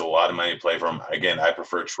 10-4 is a lot of money to play for him. Again, I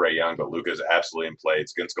prefer Trae Young, but Luka is absolutely in play.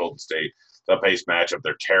 It's against Golden State. It's a pace matchup.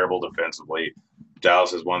 They're terrible defensively.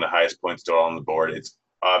 Dallas has one of the highest points total on the board. It's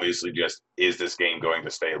obviously just, is this game going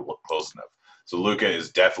to stay close enough? So Luka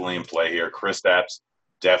is definitely in play here. Kristaps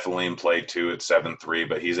definitely in play too at 7-3,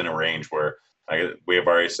 but he's in a range where we have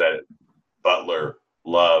already said it. Butler,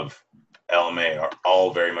 Love, LMA are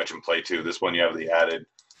all very much in play too. This one you have the added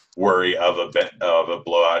worry of a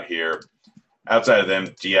blowout here. Outside of them,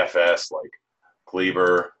 DFS, like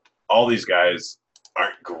Kleber, all these guys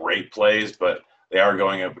aren't great plays, but they are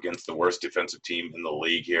going up against the worst defensive team in the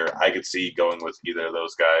league here. I could see going with either of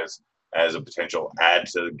those guys as a potential add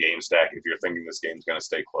to the game stack if you're thinking this game's going to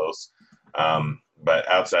stay close. But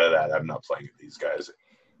outside of that, I'm not playing these guys.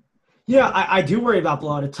 Yeah, I do worry about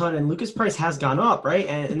blowout a ton, and Lucas Price has gone up, right?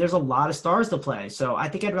 And there's a lot of stars to play. So I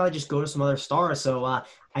think I'd rather just go to some other stars. So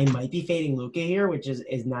I might be fading Luka here, which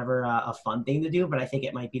is never a fun thing to do, but I think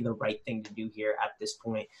it might be the right thing to do here at this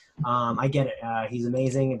point. I get it. He's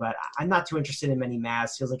amazing, but I'm not too interested in many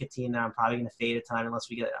Mavs. Feels like a team that I'm probably going to fade a ton unless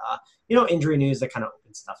we get, injury news that kind of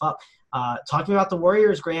opens stuff up. Talking about the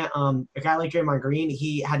Warriors, Grant, a guy like Draymond Green,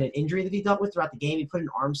 he had an injury that he dealt with throughout the game. He put an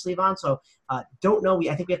arm sleeve on, so don't know.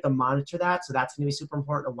 I think we have to monitor that, so that's going to be super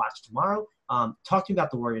important to watch tomorrow. Talk to me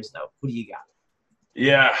about the Warriors, though. Who do you got?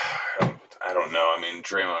 Yeah, I don't know. I mean,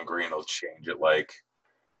 Draymond Green will change it. Like,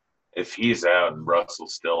 if he's out and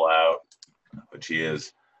Russell's still out, which he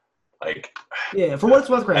is, like... Yeah, for what it's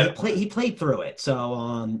worth, Grant, he played through it,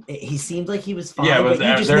 so he seemed like he was fine, yeah, but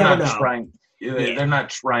you just they're never not know. trying... They're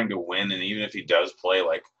not trying to win, and even if he does play,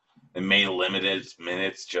 like, they may limit his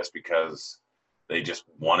minutes just because they just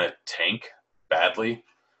want to tank badly.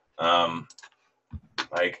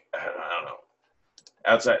 Like, I don't know.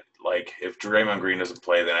 Outside, like, if Draymond Green doesn't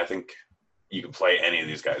play, then I think you can play any of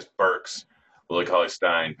these guys. Burks, Willie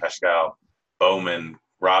Cauley-Stein, Pascal, Bowman,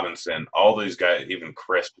 Robinson, all these guys, even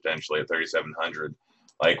Chris potentially at 3,700.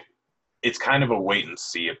 Like, it's kind of a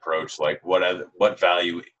wait-and-see approach. Like, what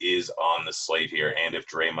value is on the slate here? And if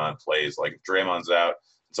Draymond plays, like, if Draymond's out,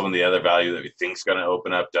 some of the other value that we think's going to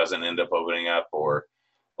open up doesn't end up opening up, or,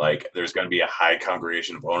 like, there's going to be a high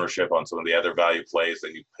congregation of ownership on some of the other value plays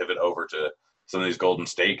that you pivot over to some of these Golden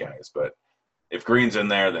State guys. But if Green's in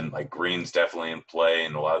there, then like Green's definitely in play,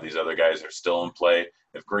 and a lot of these other guys are still in play.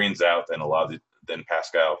 If Green's out, then then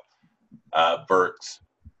Pascal, Burks,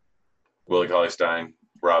 Willie Cauley-Stein,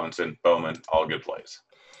 Robinson, Bowman, all good plays.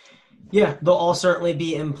 Yeah, they'll all certainly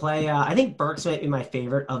be in play. I think Burks might be my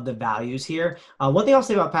favorite of the values here. One thing I'll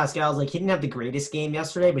say about Pascal is like he didn't have the greatest game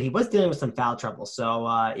yesterday, but he was dealing with some foul trouble.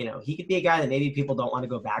 So he could be a guy that maybe people don't want to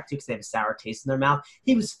go back to because they have a sour taste in their mouth.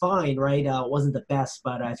 He was fine, right? Wasn't the best,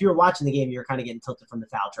 but if you were watching the game, you were kind of getting tilted from the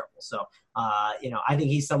foul trouble. So I think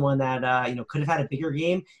he's someone that could have had a bigger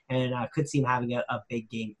game and could see him having a big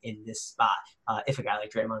game in this spot if a guy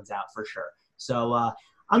like Draymond's out for sure. So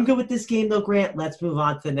I'm good with this game, though, Grant. Let's move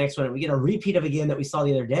on to the next one. We get a repeat of a game that we saw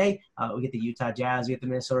the other day. We get the Utah Jazz. We get the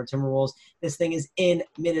Minnesota Timberwolves. This thing is in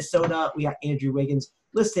Minnesota. We got Andrew Wiggins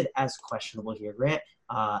listed as questionable here, Grant.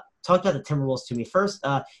 Talk about the Timberwolves to me first.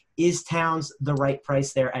 Is Towns the right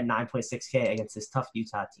price there at 9.6K against this tough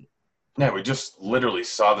Utah team? Yeah, we just literally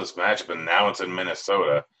saw this matchup, and now it's in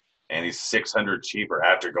Minnesota, and he's 600 cheaper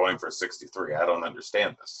after going for 63. I don't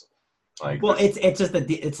understand this. Like, well, it's just the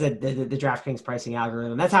DraftKings pricing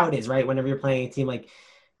algorithm. That's how it is, right? Whenever you're playing a team like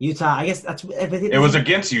Utah, I guess it was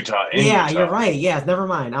against Utah. Yeah, Utah. you're right. Yeah, never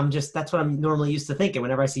mind. That's what I'm normally used to thinking.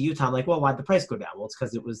 Whenever I see Utah, I'm like, well, why'd the price go down? Well, it's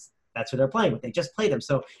because that's who they're playing with. They just played them.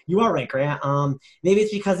 So you are right, Grant. Maybe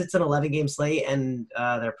it's because it's an 11 game slate and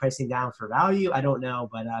they're pricing down for value. I don't know,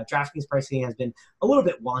 but DraftKings pricing has been a little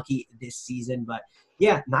bit wonky this season. But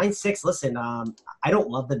yeah, 9-6. Listen, I don't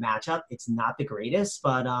love the matchup. It's not the greatest,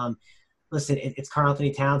 but listen, it's Karl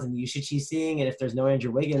Anthony Towns and the usage he's seeing, and if there's no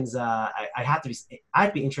Andrew Wiggins,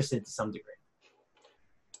 I'd be interested to some degree.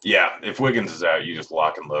 Yeah, if Wiggins is out, you just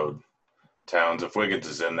lock and load Towns. If Wiggins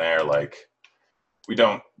is in there,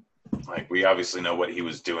 we obviously know what he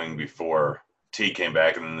was doing before Teague came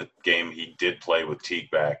back, and in the game he did play with Teague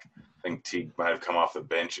back. I think Teague might have come off the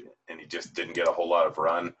bench, and he just didn't get a whole lot of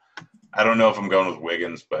run. I don't know if I'm going with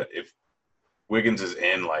Wiggins, but if Wiggins is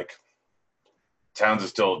in, Towns is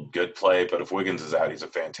still a good play, but if Wiggins is out, he's a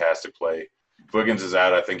fantastic play. If Wiggins is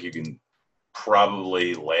out, I think you can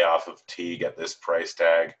probably lay off of Teague at this price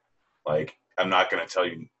tag. I'm not going to tell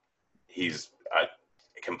you he's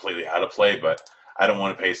completely out of play, but I don't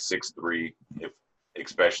want to pay 6.3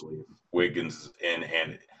 especially if Wiggins is in,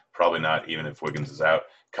 and probably not even if Wiggins is out.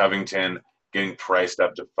 Covington getting priced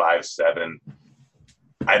up to 5.7.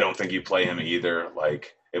 I don't think you play him either.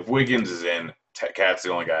 If Wiggins is in, Cat's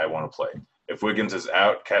the only guy I want to play. If Wiggins is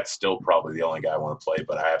out, Cat's still probably the only guy I want to play,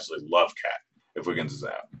 but I absolutely love Cat if Wiggins is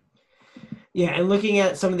out. Yeah, and looking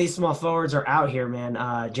at some of these small forwards are out here, man.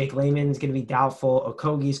 Jake Layman's going to be doubtful.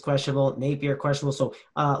 Okogie's questionable. Napier questionable. So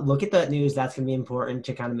look at that news. That's going to be important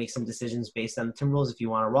to kind of make some decisions based on the Timberwolves. If you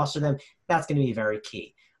want to roster them, that's going to be very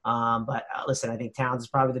key. But listen, I think Towns is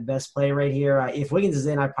probably the best play right here. If Wiggins is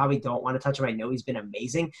in, I probably don't want to touch him. I know he's been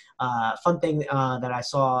amazing. Fun thing that I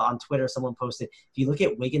saw on Twitter, someone posted, if you look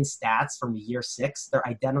at Wiggins' stats from year 6, they're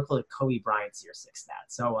identical to Kobe Bryant's year 6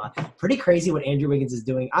 stats. So pretty crazy what Andrew Wiggins is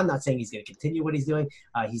doing. I'm not saying he's going to continue what he's doing.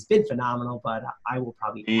 He's been phenomenal, but I will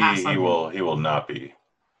probably pass on him. He will not be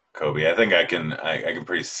Kobe. I think I can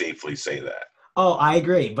pretty safely say that. Oh, I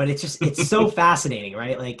agree, but it's so fascinating,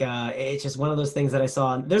 right? It's just one of those things that I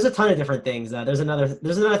saw. There's a ton of different things. There's another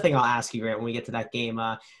thing I'll ask you, Grant, when we get to that game.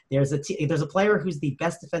 There's a player who's the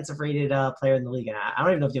best defensive rated player in the league, and I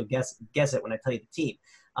don't even know if you'll guess it when I tell you the team.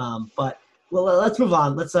 But let's move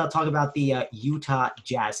on. Let's talk about the Utah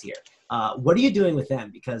Jazz here. What are you doing with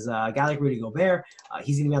them? Because a guy like Rudy Gobert,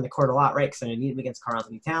 he's going to be on the court a lot, right? Because they're going to need him against Karl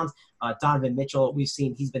Anthony Towns. Donovan Mitchell, we've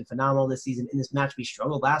seen he's been phenomenal this season. In this match, we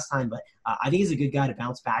struggled last time, but I think he's a good guy to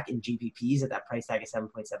bounce back in GPPs at that price tag of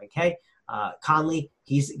 7.7K. Conley,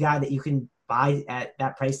 he's a guy that you can buy at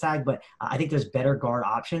that price tag, but I think there's better guard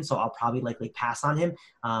options, so I'll probably likely pass on him.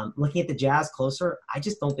 Looking at the Jazz closer, I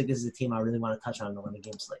just don't think this is a team I really want to touch on an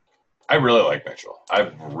 11-game slate. I really like Mitchell.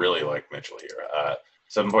 I really like Mitchell here.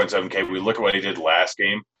 7.7K. We look at what he did last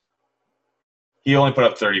game. He only put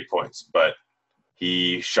up 30 points, but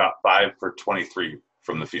he shot 5 for 23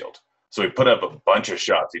 from the field. So he put up a bunch of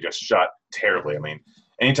shots. He just shot terribly. I mean,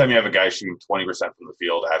 anytime you have a guy shooting 20% from the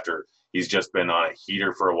field after he's just been on a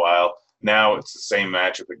heater for a while, now it's the same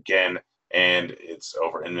matchup again, and it's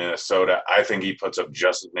over in Minnesota. I think he puts up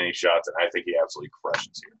just as many shots, and I think he absolutely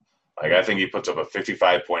crushes here. I think he puts up a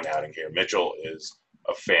 55-point outing here. Mitchell is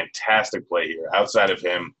a fantastic play here. Outside of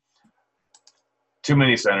him, too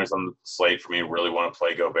many centers on the slate for me to really want to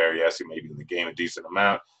play Gobert. Yes, he may be in the game a decent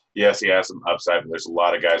amount. Yes, he has some upside, but there's a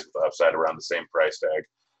lot of guys with upside around the same price tag.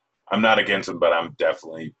 I'm not against him, but I'm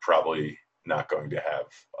definitely probably not going to have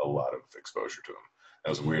a lot of exposure to him. That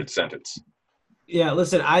was a weird sentence. Yeah,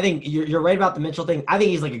 listen, I think you're right about the Mitchell thing. I think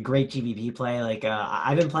he's like a great GPP play. Like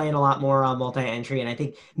I've been playing a lot more multi-entry, and I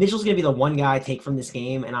think Mitchell's gonna be the one guy I take from this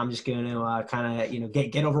game, and I'm just gonna kind of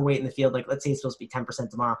get overweight in the field. Like let's say it's supposed to be 10%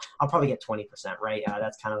 tomorrow, I'll probably get 20%, right?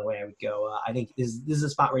 That's kind of the way I would go. I think this is a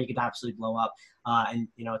spot where you could absolutely blow up, and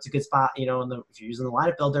it's a good spot. If you're using the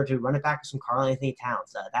lineup builder to run it back with some Karl Anthony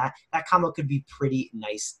Towns, that combo could be pretty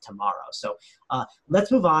nice tomorrow. So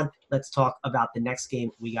let's move on. Let's talk about the next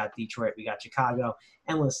game. We got Detroit, we got Chicago.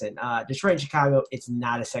 And listen, Detroit and Chicago, it's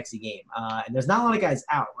not a sexy game. And there's not a lot of guys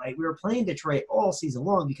out, right? We were playing Detroit all season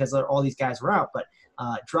long because all these guys were out. But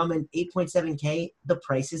Drummond, 8.7K, the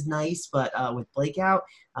price is nice. But with Blake out,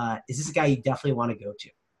 is this a guy you definitely want to go to?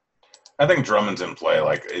 I think Drummond's in play.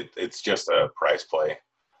 Like it's just a price play.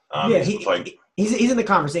 Yeah, He's been playing. he's in the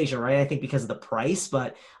conversation, right? I think because of the price,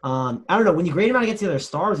 but I don't know. When you grade him out against the other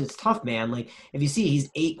stars, it's tough, man. Like if you see he's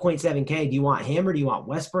 8.7K, do you want him or do you want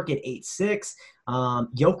Westbrook at 8.6?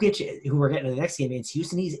 Jokic, who we're getting in the next game against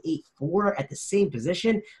Houston, he's 8.4 at the same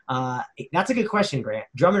position. That's a good question, Grant.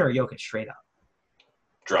 Drummond or Jokic straight up?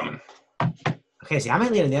 Drummond. Okay, see, I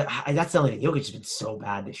might lean on that's the only thing. Jokic has been so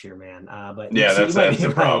bad this year, man. But Yeah, so that's might be the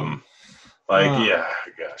right. problem. Like, Uh, yeah,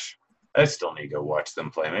 gosh. I still need to go watch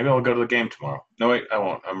them play. Maybe I'll go to the game tomorrow. No, wait, I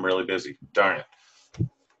won't. I'm really busy. Darn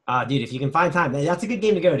it. Dude, if you can find time, that's a good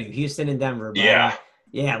game to go to. Houston and Denver. But, Yeah.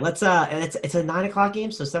 yeah, let's. And it's a 9 o'clock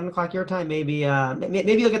game, so 7 o'clock your time. Maybe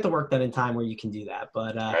you'll get the work done in time where you can do that.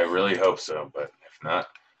 But I really hope so, but if not.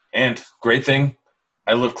 And great thing,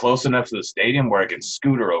 I live close enough to the stadium where I can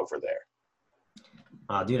scooter over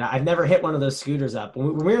there. dude, I've never hit one of those scooters up.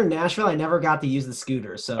 When we were in Nashville, I never got to use the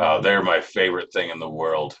scooter. Oh, So they're my favorite thing in the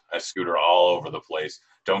world. I scooter all over the place.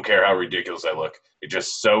 Don't care how ridiculous I look. It's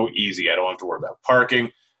just so easy. I don't have to worry about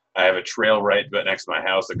parking. I have a trail right next to my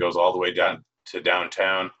house that goes all the way down to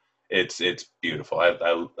downtown. It's beautiful. I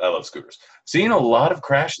love scooters. Seeing a lot of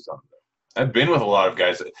crashes on them. I've been with a lot of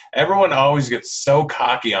guys. Everyone always gets so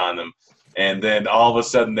cocky on them, and then all of a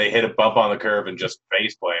sudden they hit a bump on the curb and just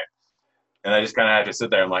face plant. And I just kind of have to sit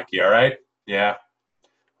there. I'm like, you all right? Yeah.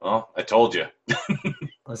 Well, I told you.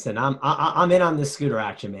 listen, I'm in on this scooter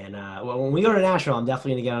action, man. When we go to Nashville, I'm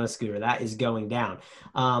definitely gonna get on a scooter. That is going down.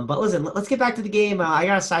 But listen, let's get back to the game. I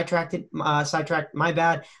got sidetracked. Sidetracked. My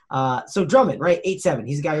bad. So Drummond, right? 8.7.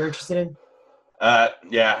 He's a guy you're interested in.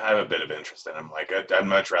 Yeah, I have a bit of interest in him. Like, I'd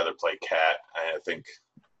much rather play Cat. I think,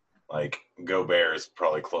 like, Gobert is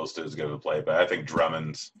probably close to as good of a play, but I think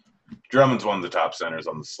Drummond's one of the top centers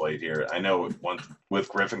on the slate here. I know with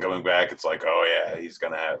Griffin coming back, it's like, oh yeah, he's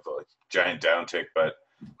gonna have a giant downtick, but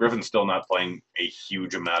Griffin's still not playing a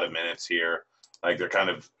huge amount of minutes here. Like they're kind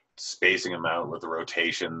of spacing him out with the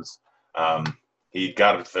rotations. He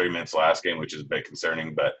got up to 30 minutes last game, which is a bit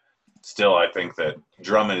concerning, but still, I think that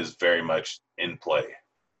Drummond is very much in play.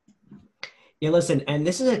 Yeah, listen, and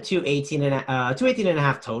this is a 218 and a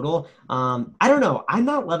half total. I don't know. I'm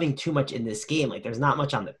not loving too much in this game. Like, there's not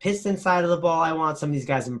much on the Piston side of the ball. I want some of these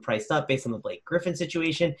guys have been priced up based on the Blake Griffin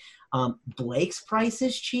situation. Blake's price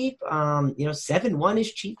is cheap. 7-1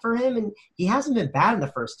 is cheap for him, and he hasn't been bad in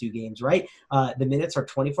the first two games, right? The minutes are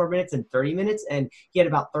 24 minutes and 30 minutes, and he had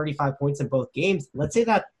about 35 points in both games. Let's say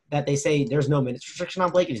that they say there's no minutes restriction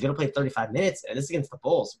on Blake, and he's going to play 35 minutes, and this is against the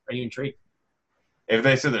Bulls. Are you intrigued? If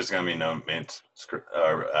they said there's going to be no mint,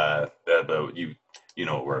 but you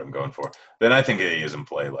know where I'm going for, then I think he is in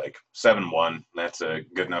play. Like 7-1, that's a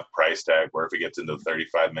good enough price tag where if he gets into the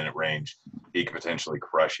 35-minute range, he could potentially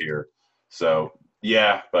crush here. So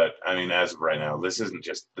yeah, but I mean, as of right now, this isn't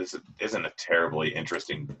a terribly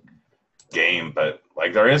interesting game, but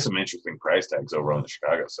like there is some interesting price tags over on the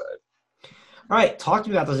Chicago side. All right, talk to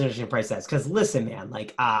me about those interesting price sets. Because listen, man,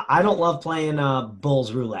 like I don't love playing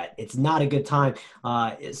Bulls roulette. It's not a good time.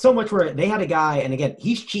 So much where they had a guy, and again,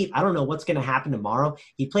 he's cheap. I don't know what's going to happen tomorrow.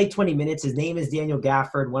 He played 20 minutes. His name is Daniel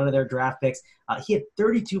Gafford, one of their draft picks. He had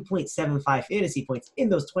 32.75 fantasy points in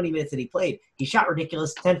those 20 minutes that he played. He shot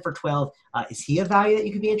ridiculous, 10 for 12. Is he a value that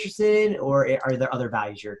you could be interested in, or are there other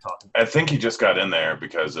values you're talking about? I think he just got in there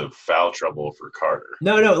because of foul trouble for Carter.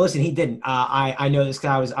 No, listen, he didn't. I know this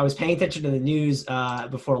because I was paying attention to the news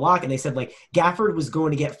before lock, and they said like Gafford was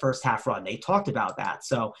going to get first half run. They talked about that,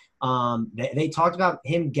 so they talked about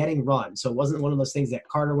him getting run. So it wasn't one of those things that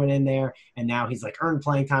Carter went in there and now he's like earned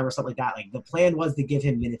playing time or something like that. Like the plan was to give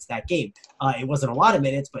him minutes that game. It wasn't a lot of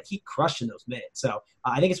minutes, but he crushed in those minutes. So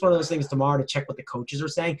I think it's one of those things tomorrow to check what the coaches are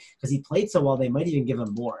saying because he played so well. They might even give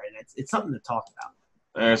him more, and it's something to talk about.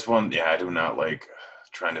 There's one, yeah, I do not like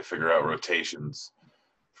trying to figure out rotations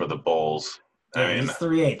for the Bulls. Yeah, I mean, he's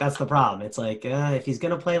 3.8. That's the problem. It's like if he's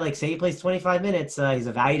going to play, like say he plays 25 minutes, he's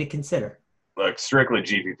a value to consider. like strictly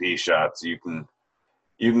GPP shots, you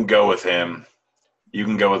can go with him. You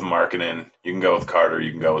can go with Markkinen, you can go with Carter,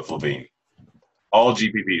 you can go with Levine. All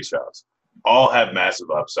GPP shots, all have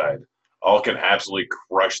massive upside, all can absolutely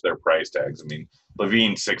crush their price tags. I mean,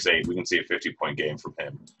 Levine 6'8", we can see a 50-point game from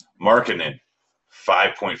him. Markkinen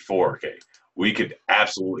 5.4K, we could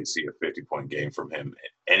absolutely see a 50-point game from him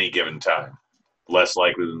at any given time. Less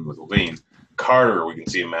likely than with Levine. Carter, we can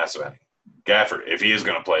see a massive outing. Gafford, if he is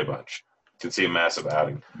going to play a bunch, can see a massive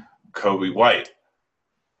outing. Kobe White,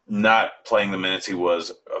 not playing the minutes he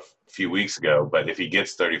was a few weeks ago, but if he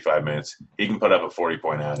gets 35 minutes, he can put up a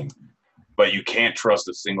 40-point outing. But you can't trust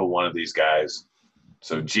a single one of these guys.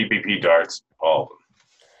 So GPP darts, all of them.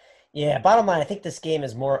 Yeah, bottom line, I think this game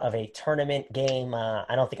is more of a tournament game.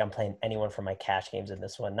 I don't think I'm playing anyone from my cash games in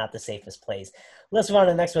this one. Not the safest plays. Let's move on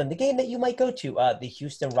to the next one. The game that you might go to, the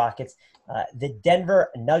Houston Rockets, the Denver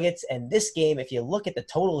Nuggets. And this game, if you look at the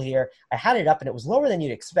total here, I had it up and it was lower than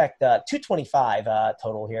you'd expect, 225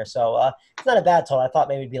 total here. So it's not a bad total. I thought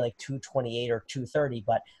maybe it'd be like 228 or 230.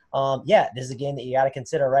 But yeah, this is a game that you got to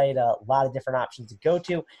consider, right? A lot of different options to go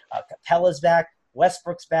to. Capella's back.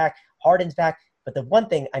 Westbrook's back. Harden's back. But the one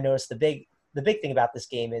thing I noticed, the big thing about this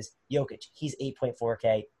game is Jokic. He's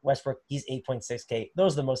 8.4K. Westbrook, he's 8.6K.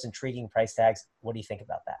 Those are the most intriguing price tags. What do you think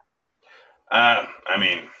about that? I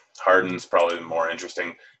mean, Harden's probably more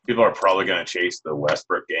interesting. People are probably going to chase the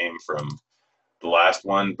Westbrook game from the last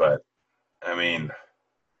one, but I mean,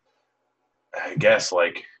 I guess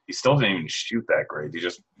like he still didn't even shoot that great. He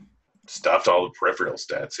just stuffed all the peripheral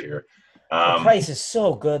stats here. The price is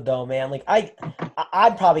so good though, man. Like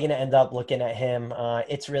I'm probably gonna end up looking at him.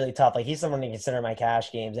 It's really tough. Like he's someone to consider in my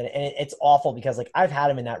cash games, and it's awful because like I've had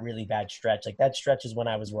him in that really bad stretch. Like that stretch is when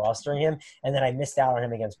I was rostering him, and then I missed out on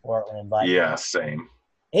him against Portland. But yeah, same.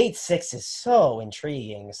 8.6 is so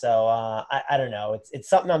intriguing. So I don't know. It's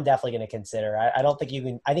something I'm definitely gonna consider. I don't think you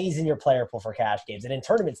can. I think he's in your player pool for cash games, and in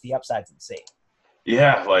tournaments the upside's insane.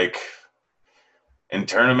 Yeah, like in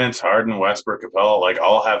tournaments, Harden, Westbrook, Capella, like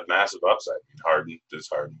all have massive upside. I mean, Harden is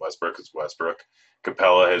Harden, Westbrook is Westbrook.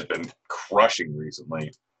 Capella has been crushing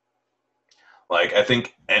recently. Like I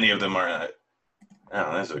think any of them are. I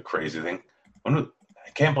don't know. This is a crazy thing. I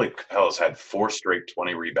can't believe Capella's had 4 straight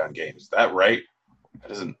 20 rebound games. Is that right? That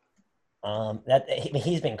doesn't.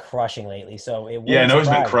 He's been crushing lately. So it Yeah, I wouldn't know he's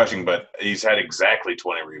been surprise me. crushing, but he's had exactly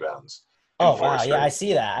 20 rebounds in Oh 4 wow, yeah, I straight.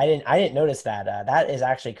 see that. I didn't notice that. That is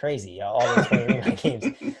actually crazy. All those 20 rebound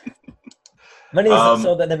games. But um,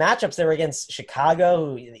 so the matchups they were against Chicago,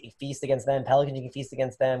 who you feast against them. Pelicans, you can feast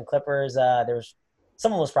against them. Clippers, there's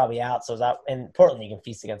someone was probably out, so it was out. And Portland, you can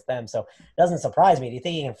feast against them. So it doesn't surprise me. Do you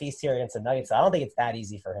think he can feast here against the Nuggets? I don't think it's that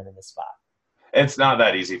easy for him in this spot. it's not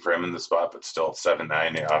that easy for him in the spot, but still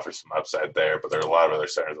 7-9. He offers some upside there. But there are a lot of other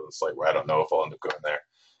centers on the slate where I don't know if I'll end up going there.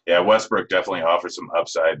 Yeah, Westbrook definitely offers some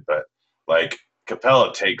upside, but like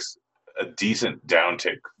Capella takes a decent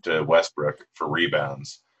downtick to Westbrook for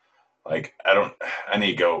rebounds. Like I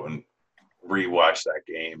need to go and rewatch that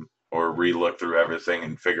game or relook through everything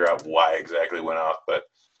and figure out why exactly went off. But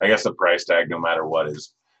I guess the price tag, no matter what,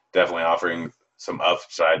 is definitely offering some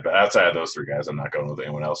upside. But outside of those 3 guys, I'm not going with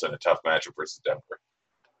anyone else in a tough matchup versus Denver.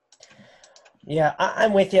 Yeah,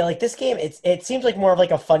 I'm with you. Like this game, it seems like more of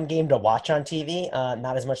like a fun game to watch on TV,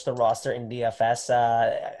 not as much the roster in DFS.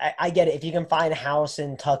 I get it. If you can find House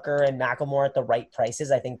and Tucker and Macklemore at the right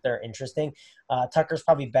prices, I think they're interesting. Tucker's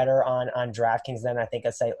probably better on DraftKings than I think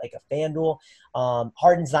a site like a FanDuel.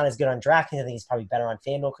 Harden's not as good on DraftKings. I think he's probably better on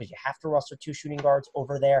FanDuel because you have to roster 2 shooting guards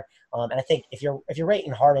over there. And I think if you're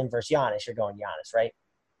rating Harden versus Giannis, you're going Giannis, right?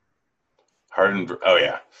 Harden, oh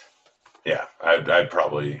yeah, yeah. I'd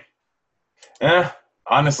probably.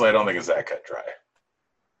 Honestly, I don't think it's that cut dry.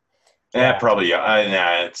 Yeah. Probably. Yeah,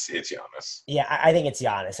 nah, it's Giannis. Yeah, I think it's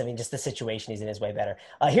Giannis. I mean, just the situation he's in is way better.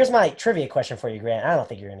 Here's my trivia question for you, Grant. I don't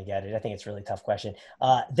think you're going to get it. I think it's a really tough question.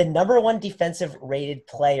 The number 1 defensive rated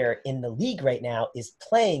player in the league right now is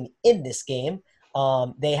playing in this game.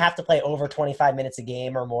 They have to play over 25 minutes a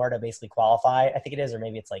game or more to basically qualify. I think it is, or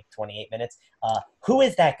maybe it's like 28 minutes. Who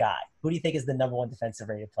is that guy? Who do you think is the number 1 defensive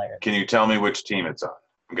rated player? Can you tell me which team it's on?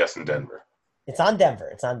 I'm guessing Denver. It's on Denver.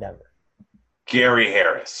 It's on Denver. Gary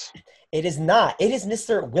Harris. It is not. It is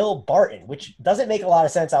Mr. Will Barton, which doesn't make a lot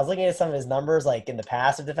of sense. I was looking at some of his numbers, like in the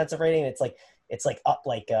past of defensive rating. And it's like up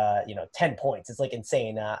like 10 points. It's like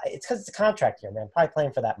insane. It's because it's a contract year, man. Probably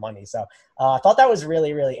playing for that money. So I thought that was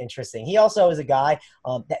really, really interesting. He also is a guy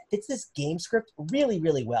that fits this game script really,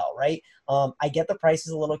 really well, right? I get the price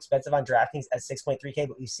is a little expensive on DraftKings at 6.3K,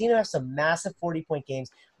 but we've seen him have some massive 40-point games.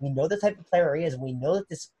 We know the type of player he is, and we know that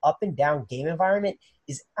this up and down game environment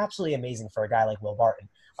is absolutely amazing for a guy like Will Barton.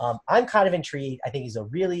 I'm kind of intrigued. I think he's a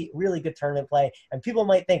really, really good tournament play. And people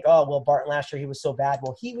might think, oh, Will Barton last year, he was so bad.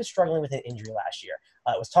 Well, he was struggling with an injury last year.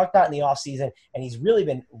 It was talked about in the offseason, and he's really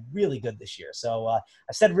been really good this year. So I've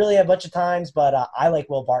said really a bunch of times, but I like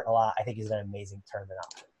Will Barton a lot. I think he's an amazing tournament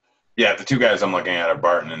option. Yeah, the two guys I'm looking at are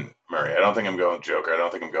Barton and Murray. I don't think I'm going with Joker. I don't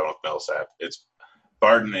think I'm going with Millsap. It's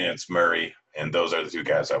Barton and it's Murray, and those are the two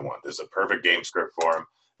guys I want. There's a perfect game script for them.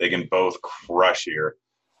 They can both crush here.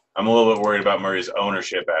 I'm a little bit worried about Murray's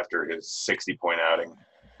ownership after his 60-point outing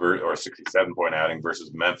or 67-point outing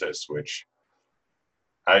versus Memphis, which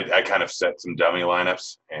I kind of set some dummy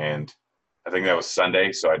lineups, and I think that was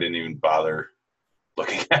Sunday, so I didn't even bother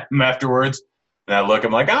looking at him afterwards. And I look,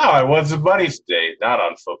 I'm like, oh, I won some money today, not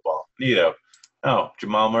on football. Neato. Oh,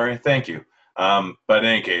 Jamal Murray, thank you. But in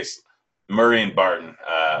any case, Murray and Barton,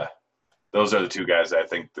 those are the two guys that I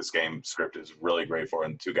think this game script is really great for,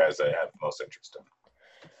 and the two guys that I have the most interest in.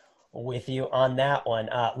 With you on that one.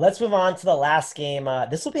 Let's move on to the last game.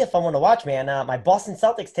 This will be a fun one to watch, man. My Boston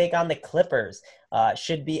Celtics take on the Clippers.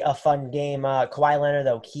 Should be a fun game. Kawhi Leonard,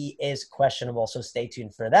 though, he is questionable, so stay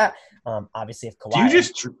tuned for that. Obviously, if Kawhi... Do you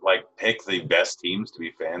just pick the best teams to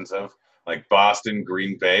be fans of? Like Boston,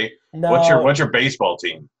 Green Bay? No. What's your baseball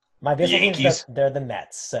team? My baseball team, they're the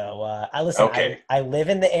Mets. So I live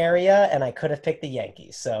in the area, and I could have picked the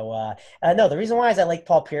Yankees. So no, the reason why is I liked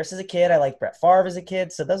Paul Pierce as a kid. I liked Brett Favre as a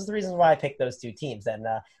kid. So those are the reasons why I picked those two teams. And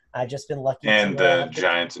I've just been lucky. And the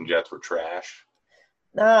Giants and Jets were trash.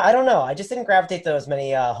 Nah, I don't know. I just didn't gravitate to as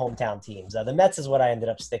many hometown teams. The Mets is what I ended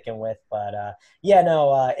up sticking with. But,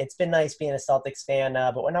 it's been nice being a Celtics fan.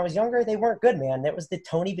 But when I was younger, they weren't good, man. It was the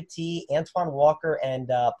Tony Battie, Antoine Walker, and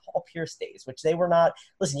Paul Pierce days, which they were not.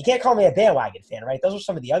 Listen, you can't call me a bandwagon fan, right? Those were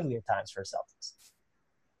some of the uglier times for Celtics.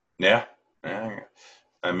 Yeah.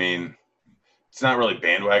 I mean, it's not really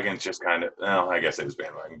bandwagon. It's just kind of, well, I guess it is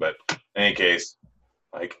bandwagon. But in any case,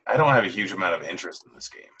 I don't have a huge amount of interest in this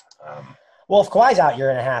game. Well, if Kawhi's out, you're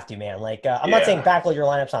going to have to, man. I'm not saying backload your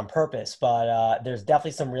lineups on purpose, but there's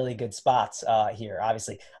definitely some really good spots here.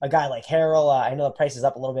 Obviously, a guy like Harrell, I know the price is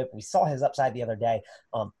up a little bit, but we saw his upside the other day.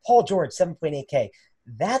 Paul George, 7.8K.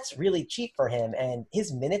 That's really cheap for him. And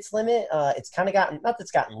his minutes limit, it's kind of gotten – not that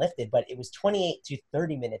it's gotten lifted, but it was 28 to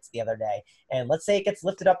 30 minutes the other day. And let's say it gets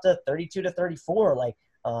lifted up to 32 to 34.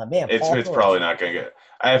 Man, it's probably not going to get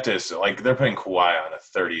 – I have to – they're putting Kawhi on a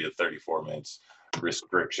 30 to 34 minutes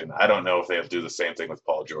restriction. I don't know if they'll do the same thing with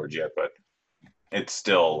Paul George yet, but it's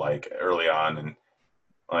still early on, and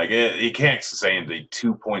he can't sustain the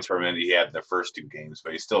 2 points per minute he had in the first two games,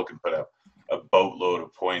 but he still can put up a boatload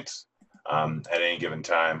of points at any given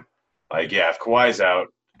time. If Kawhi's out,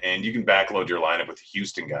 and you can backload your lineup with the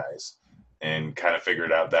Houston guys and kind of figure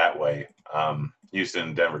it out that way, Houston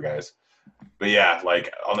and Denver guys. But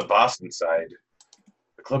on the Boston side,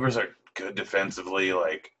 the Clippers are good defensively.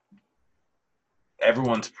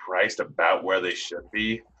 Everyone's priced about where they should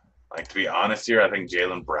be. To be honest here, I think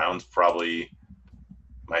Jaylen Brown's probably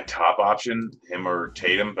my top option, him or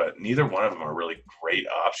Tatum, but neither one of them are really great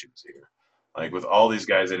options here. With all these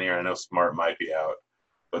guys in here, I know Smart might be out,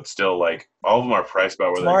 but still, all of them are priced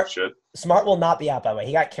about where they should. Smart will not be out, by the way.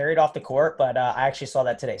 He got carried off the court, but I actually saw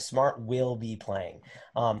that today. Smart will be playing.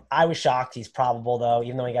 I was shocked. He's probable, though.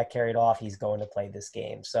 Even though he got carried off, he's going to play this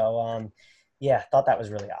game. So, thought that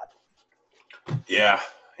was really odd. Yeah.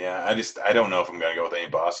 I don't know if I'm going to go with any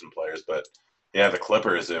Boston players, but the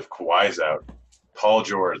Clippers, if Kawhi's out, Paul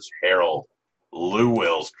George, Harrell, Lou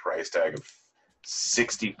Will's price tag of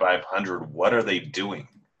 $6,500. What are they doing?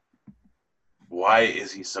 Why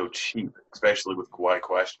is he so cheap, especially with Kawhi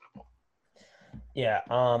questionable? Yeah.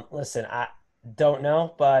 Listen, I don't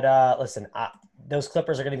know, but those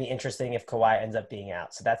Clippers are going to be interesting if Kawhi ends up being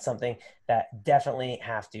out. So that's something that definitely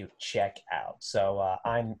have to check out. So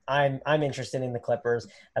I'm interested in the Clippers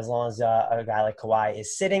as long as a guy like Kawhi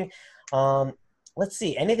is sitting. Let's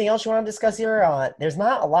see. Anything else you want to discuss here? There's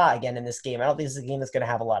not a lot again in this game. I don't think this is a game that's going to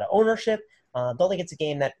have a lot of ownership. Don't think it's a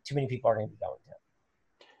game that too many people are going to be going to.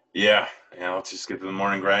 Yeah. Let's just get to the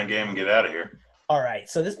morning grind game and get out of here. All right,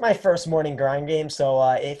 so this is my first morning grind game, so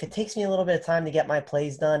if it takes me a little bit of time to get my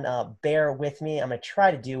plays done, bear with me. I'm going to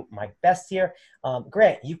try to do my best here.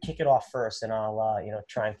 Grant, you kick it off first, and I'll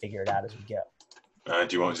try and figure it out as we go.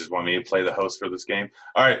 Do you just want me to play the host for this game?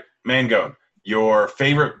 All right, Mangone, your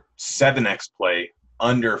favorite 7X play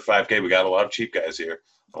under 5K. We got a lot of cheap guys here,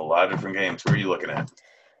 a lot of different games. Who are you looking at?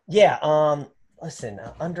 Yeah, listen,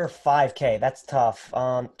 under 5K, that's tough.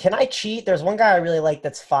 Can I cheat? There's one guy I really like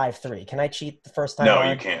that's 5'3". Can I cheat the first time? No,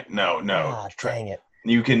 you can't. No. Oh, dang it.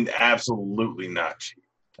 You can absolutely not cheat.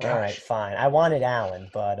 Gosh. All right, fine. I wanted Allen,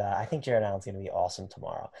 but I think Jared Allen's going to be awesome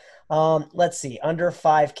tomorrow. Let's see. Under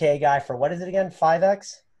 5K guy for what is it again?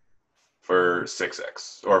 5X? for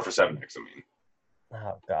 6x or for 7x. I mean,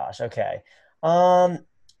 Oh gosh. Okay.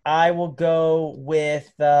 I will go with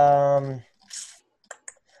let's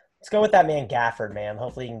go with that man Gafford, man.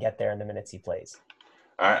 Hopefully he can get there in the minutes he plays.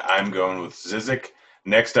 all right, I'm going with Zizik.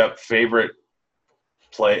 Next up, favorite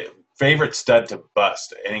stud to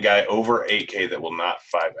bust. Any guy over 8K that will not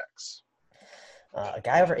 5x. A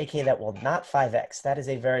guy over 8K that will not 5x. That is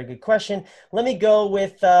a very good question. Let me go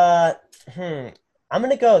with I'm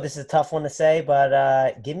gonna go. This is a tough one to say,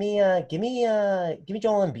 but give me Joel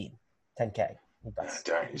Embiid, 10K.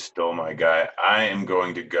 Darn, you stole my guy. I am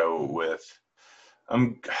going to go with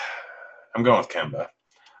I'm going with Kemba.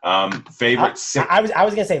 Favorite six. I was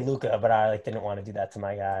gonna say Luca, but I didn't want to do that to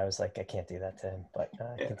my guy. I was like, I can't do that to him. But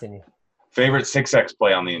continue. Favorite 6x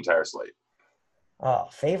play on the entire slate. Oh,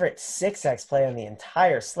 favorite 6x play on the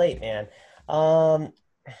entire slate, man. Um,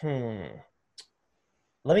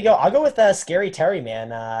 Let me go. I'll go with Scary Terry,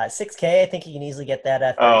 man. 6K. I think he can easily get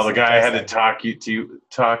that. Oh, the guy I had to talk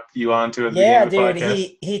you onto at the yeah, beginning of the dude.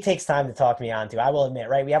 podcast. He takes time to talk me onto. I will admit,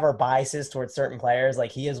 right? We have our biases towards certain players.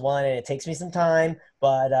 Like he is one, and it takes me some time.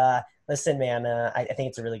 But listen, man. I think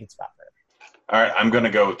it's a really good spot for him. All right, I'm going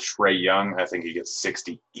to go with Trae Young. I think he gets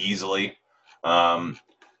 60 easily.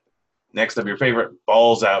 Next up, your favorite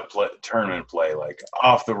balls out tournament play, like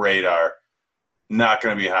off the radar, not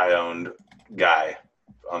going to be high owned guy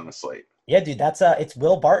on the slate. Yeah, dude, it's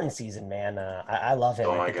Will Barton season, man. I love him.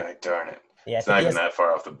 Oh my god, darn it! Yeah, it's not even that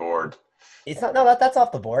far off the board. It's not. No, that's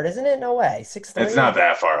off the board, isn't it? No way. 6'3". It's not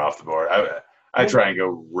that far off the board. I try and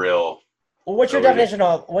go real. Well, what's your definition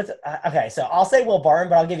of what's? Okay, so I'll say Will Barton,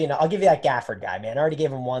 but I'll give you that Gafford guy, man. I already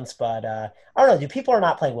gave him once, but I don't know, dude. People are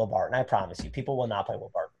not playing Will Barton. I promise you, people will not play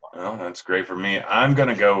Will Barton. Well, that's great for me. I'm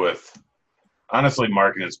gonna go with honestly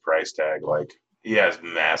marking his price tag. Like he has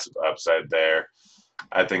massive upside there.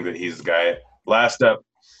 I think that he's the guy. Last up,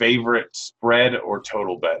 favorite spread or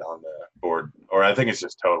total bet on the board, or I think it's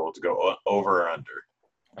just total to go over or under.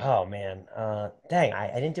 Oh man, dang!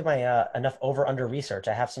 I didn't do my enough over under research.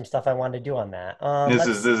 I have some stuff I wanted to do on that. This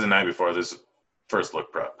is the night before this first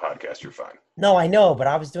look podcast. You're fine. No, I know, but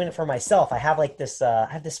I was doing it for myself. I have this. I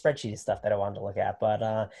have this spreadsheet of stuff that I wanted to look at. But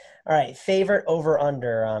all right, favorite over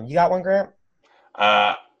under. You got one, Grant?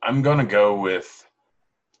 I'm gonna go with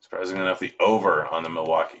surprisingly enough the over on the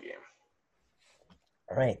Milwaukee game.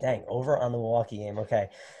 All right, dang, over on the Milwaukee game. Okay,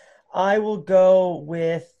 I will go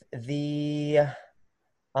with the.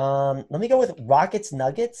 Let me go with Rockets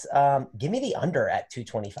Nuggets. Give me the under at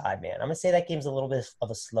 225, man. I'm gonna say that game's a little bit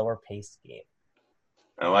of a slower paced game.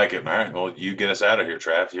 I like it. All right, well, you get us out of here,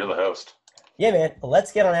 Trav. You're the host. Yeah, man.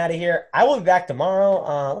 Let's get on out of here. I will be back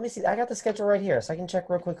tomorrow. Let me see. I got the schedule right here, so I can check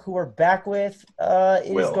real quick who we're back with.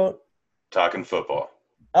 Talking football.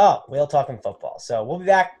 Oh, Will talking football. So we'll be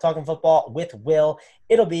back talking football with Will.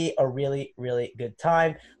 It'll be a really, really good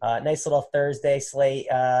time. Nice little Thursday slate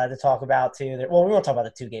to talk about too. Well, we won't talk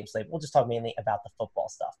about the 2-game slate. We'll just talk mainly about the football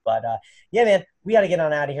stuff. But yeah, man, we got to get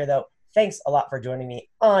on out of here though. Thanks a lot for joining me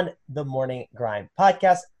on the Morning Grind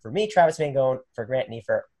podcast. For me, Travis Mangone, for Grant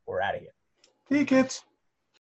Gneiffer, we're out of here. See you, kids.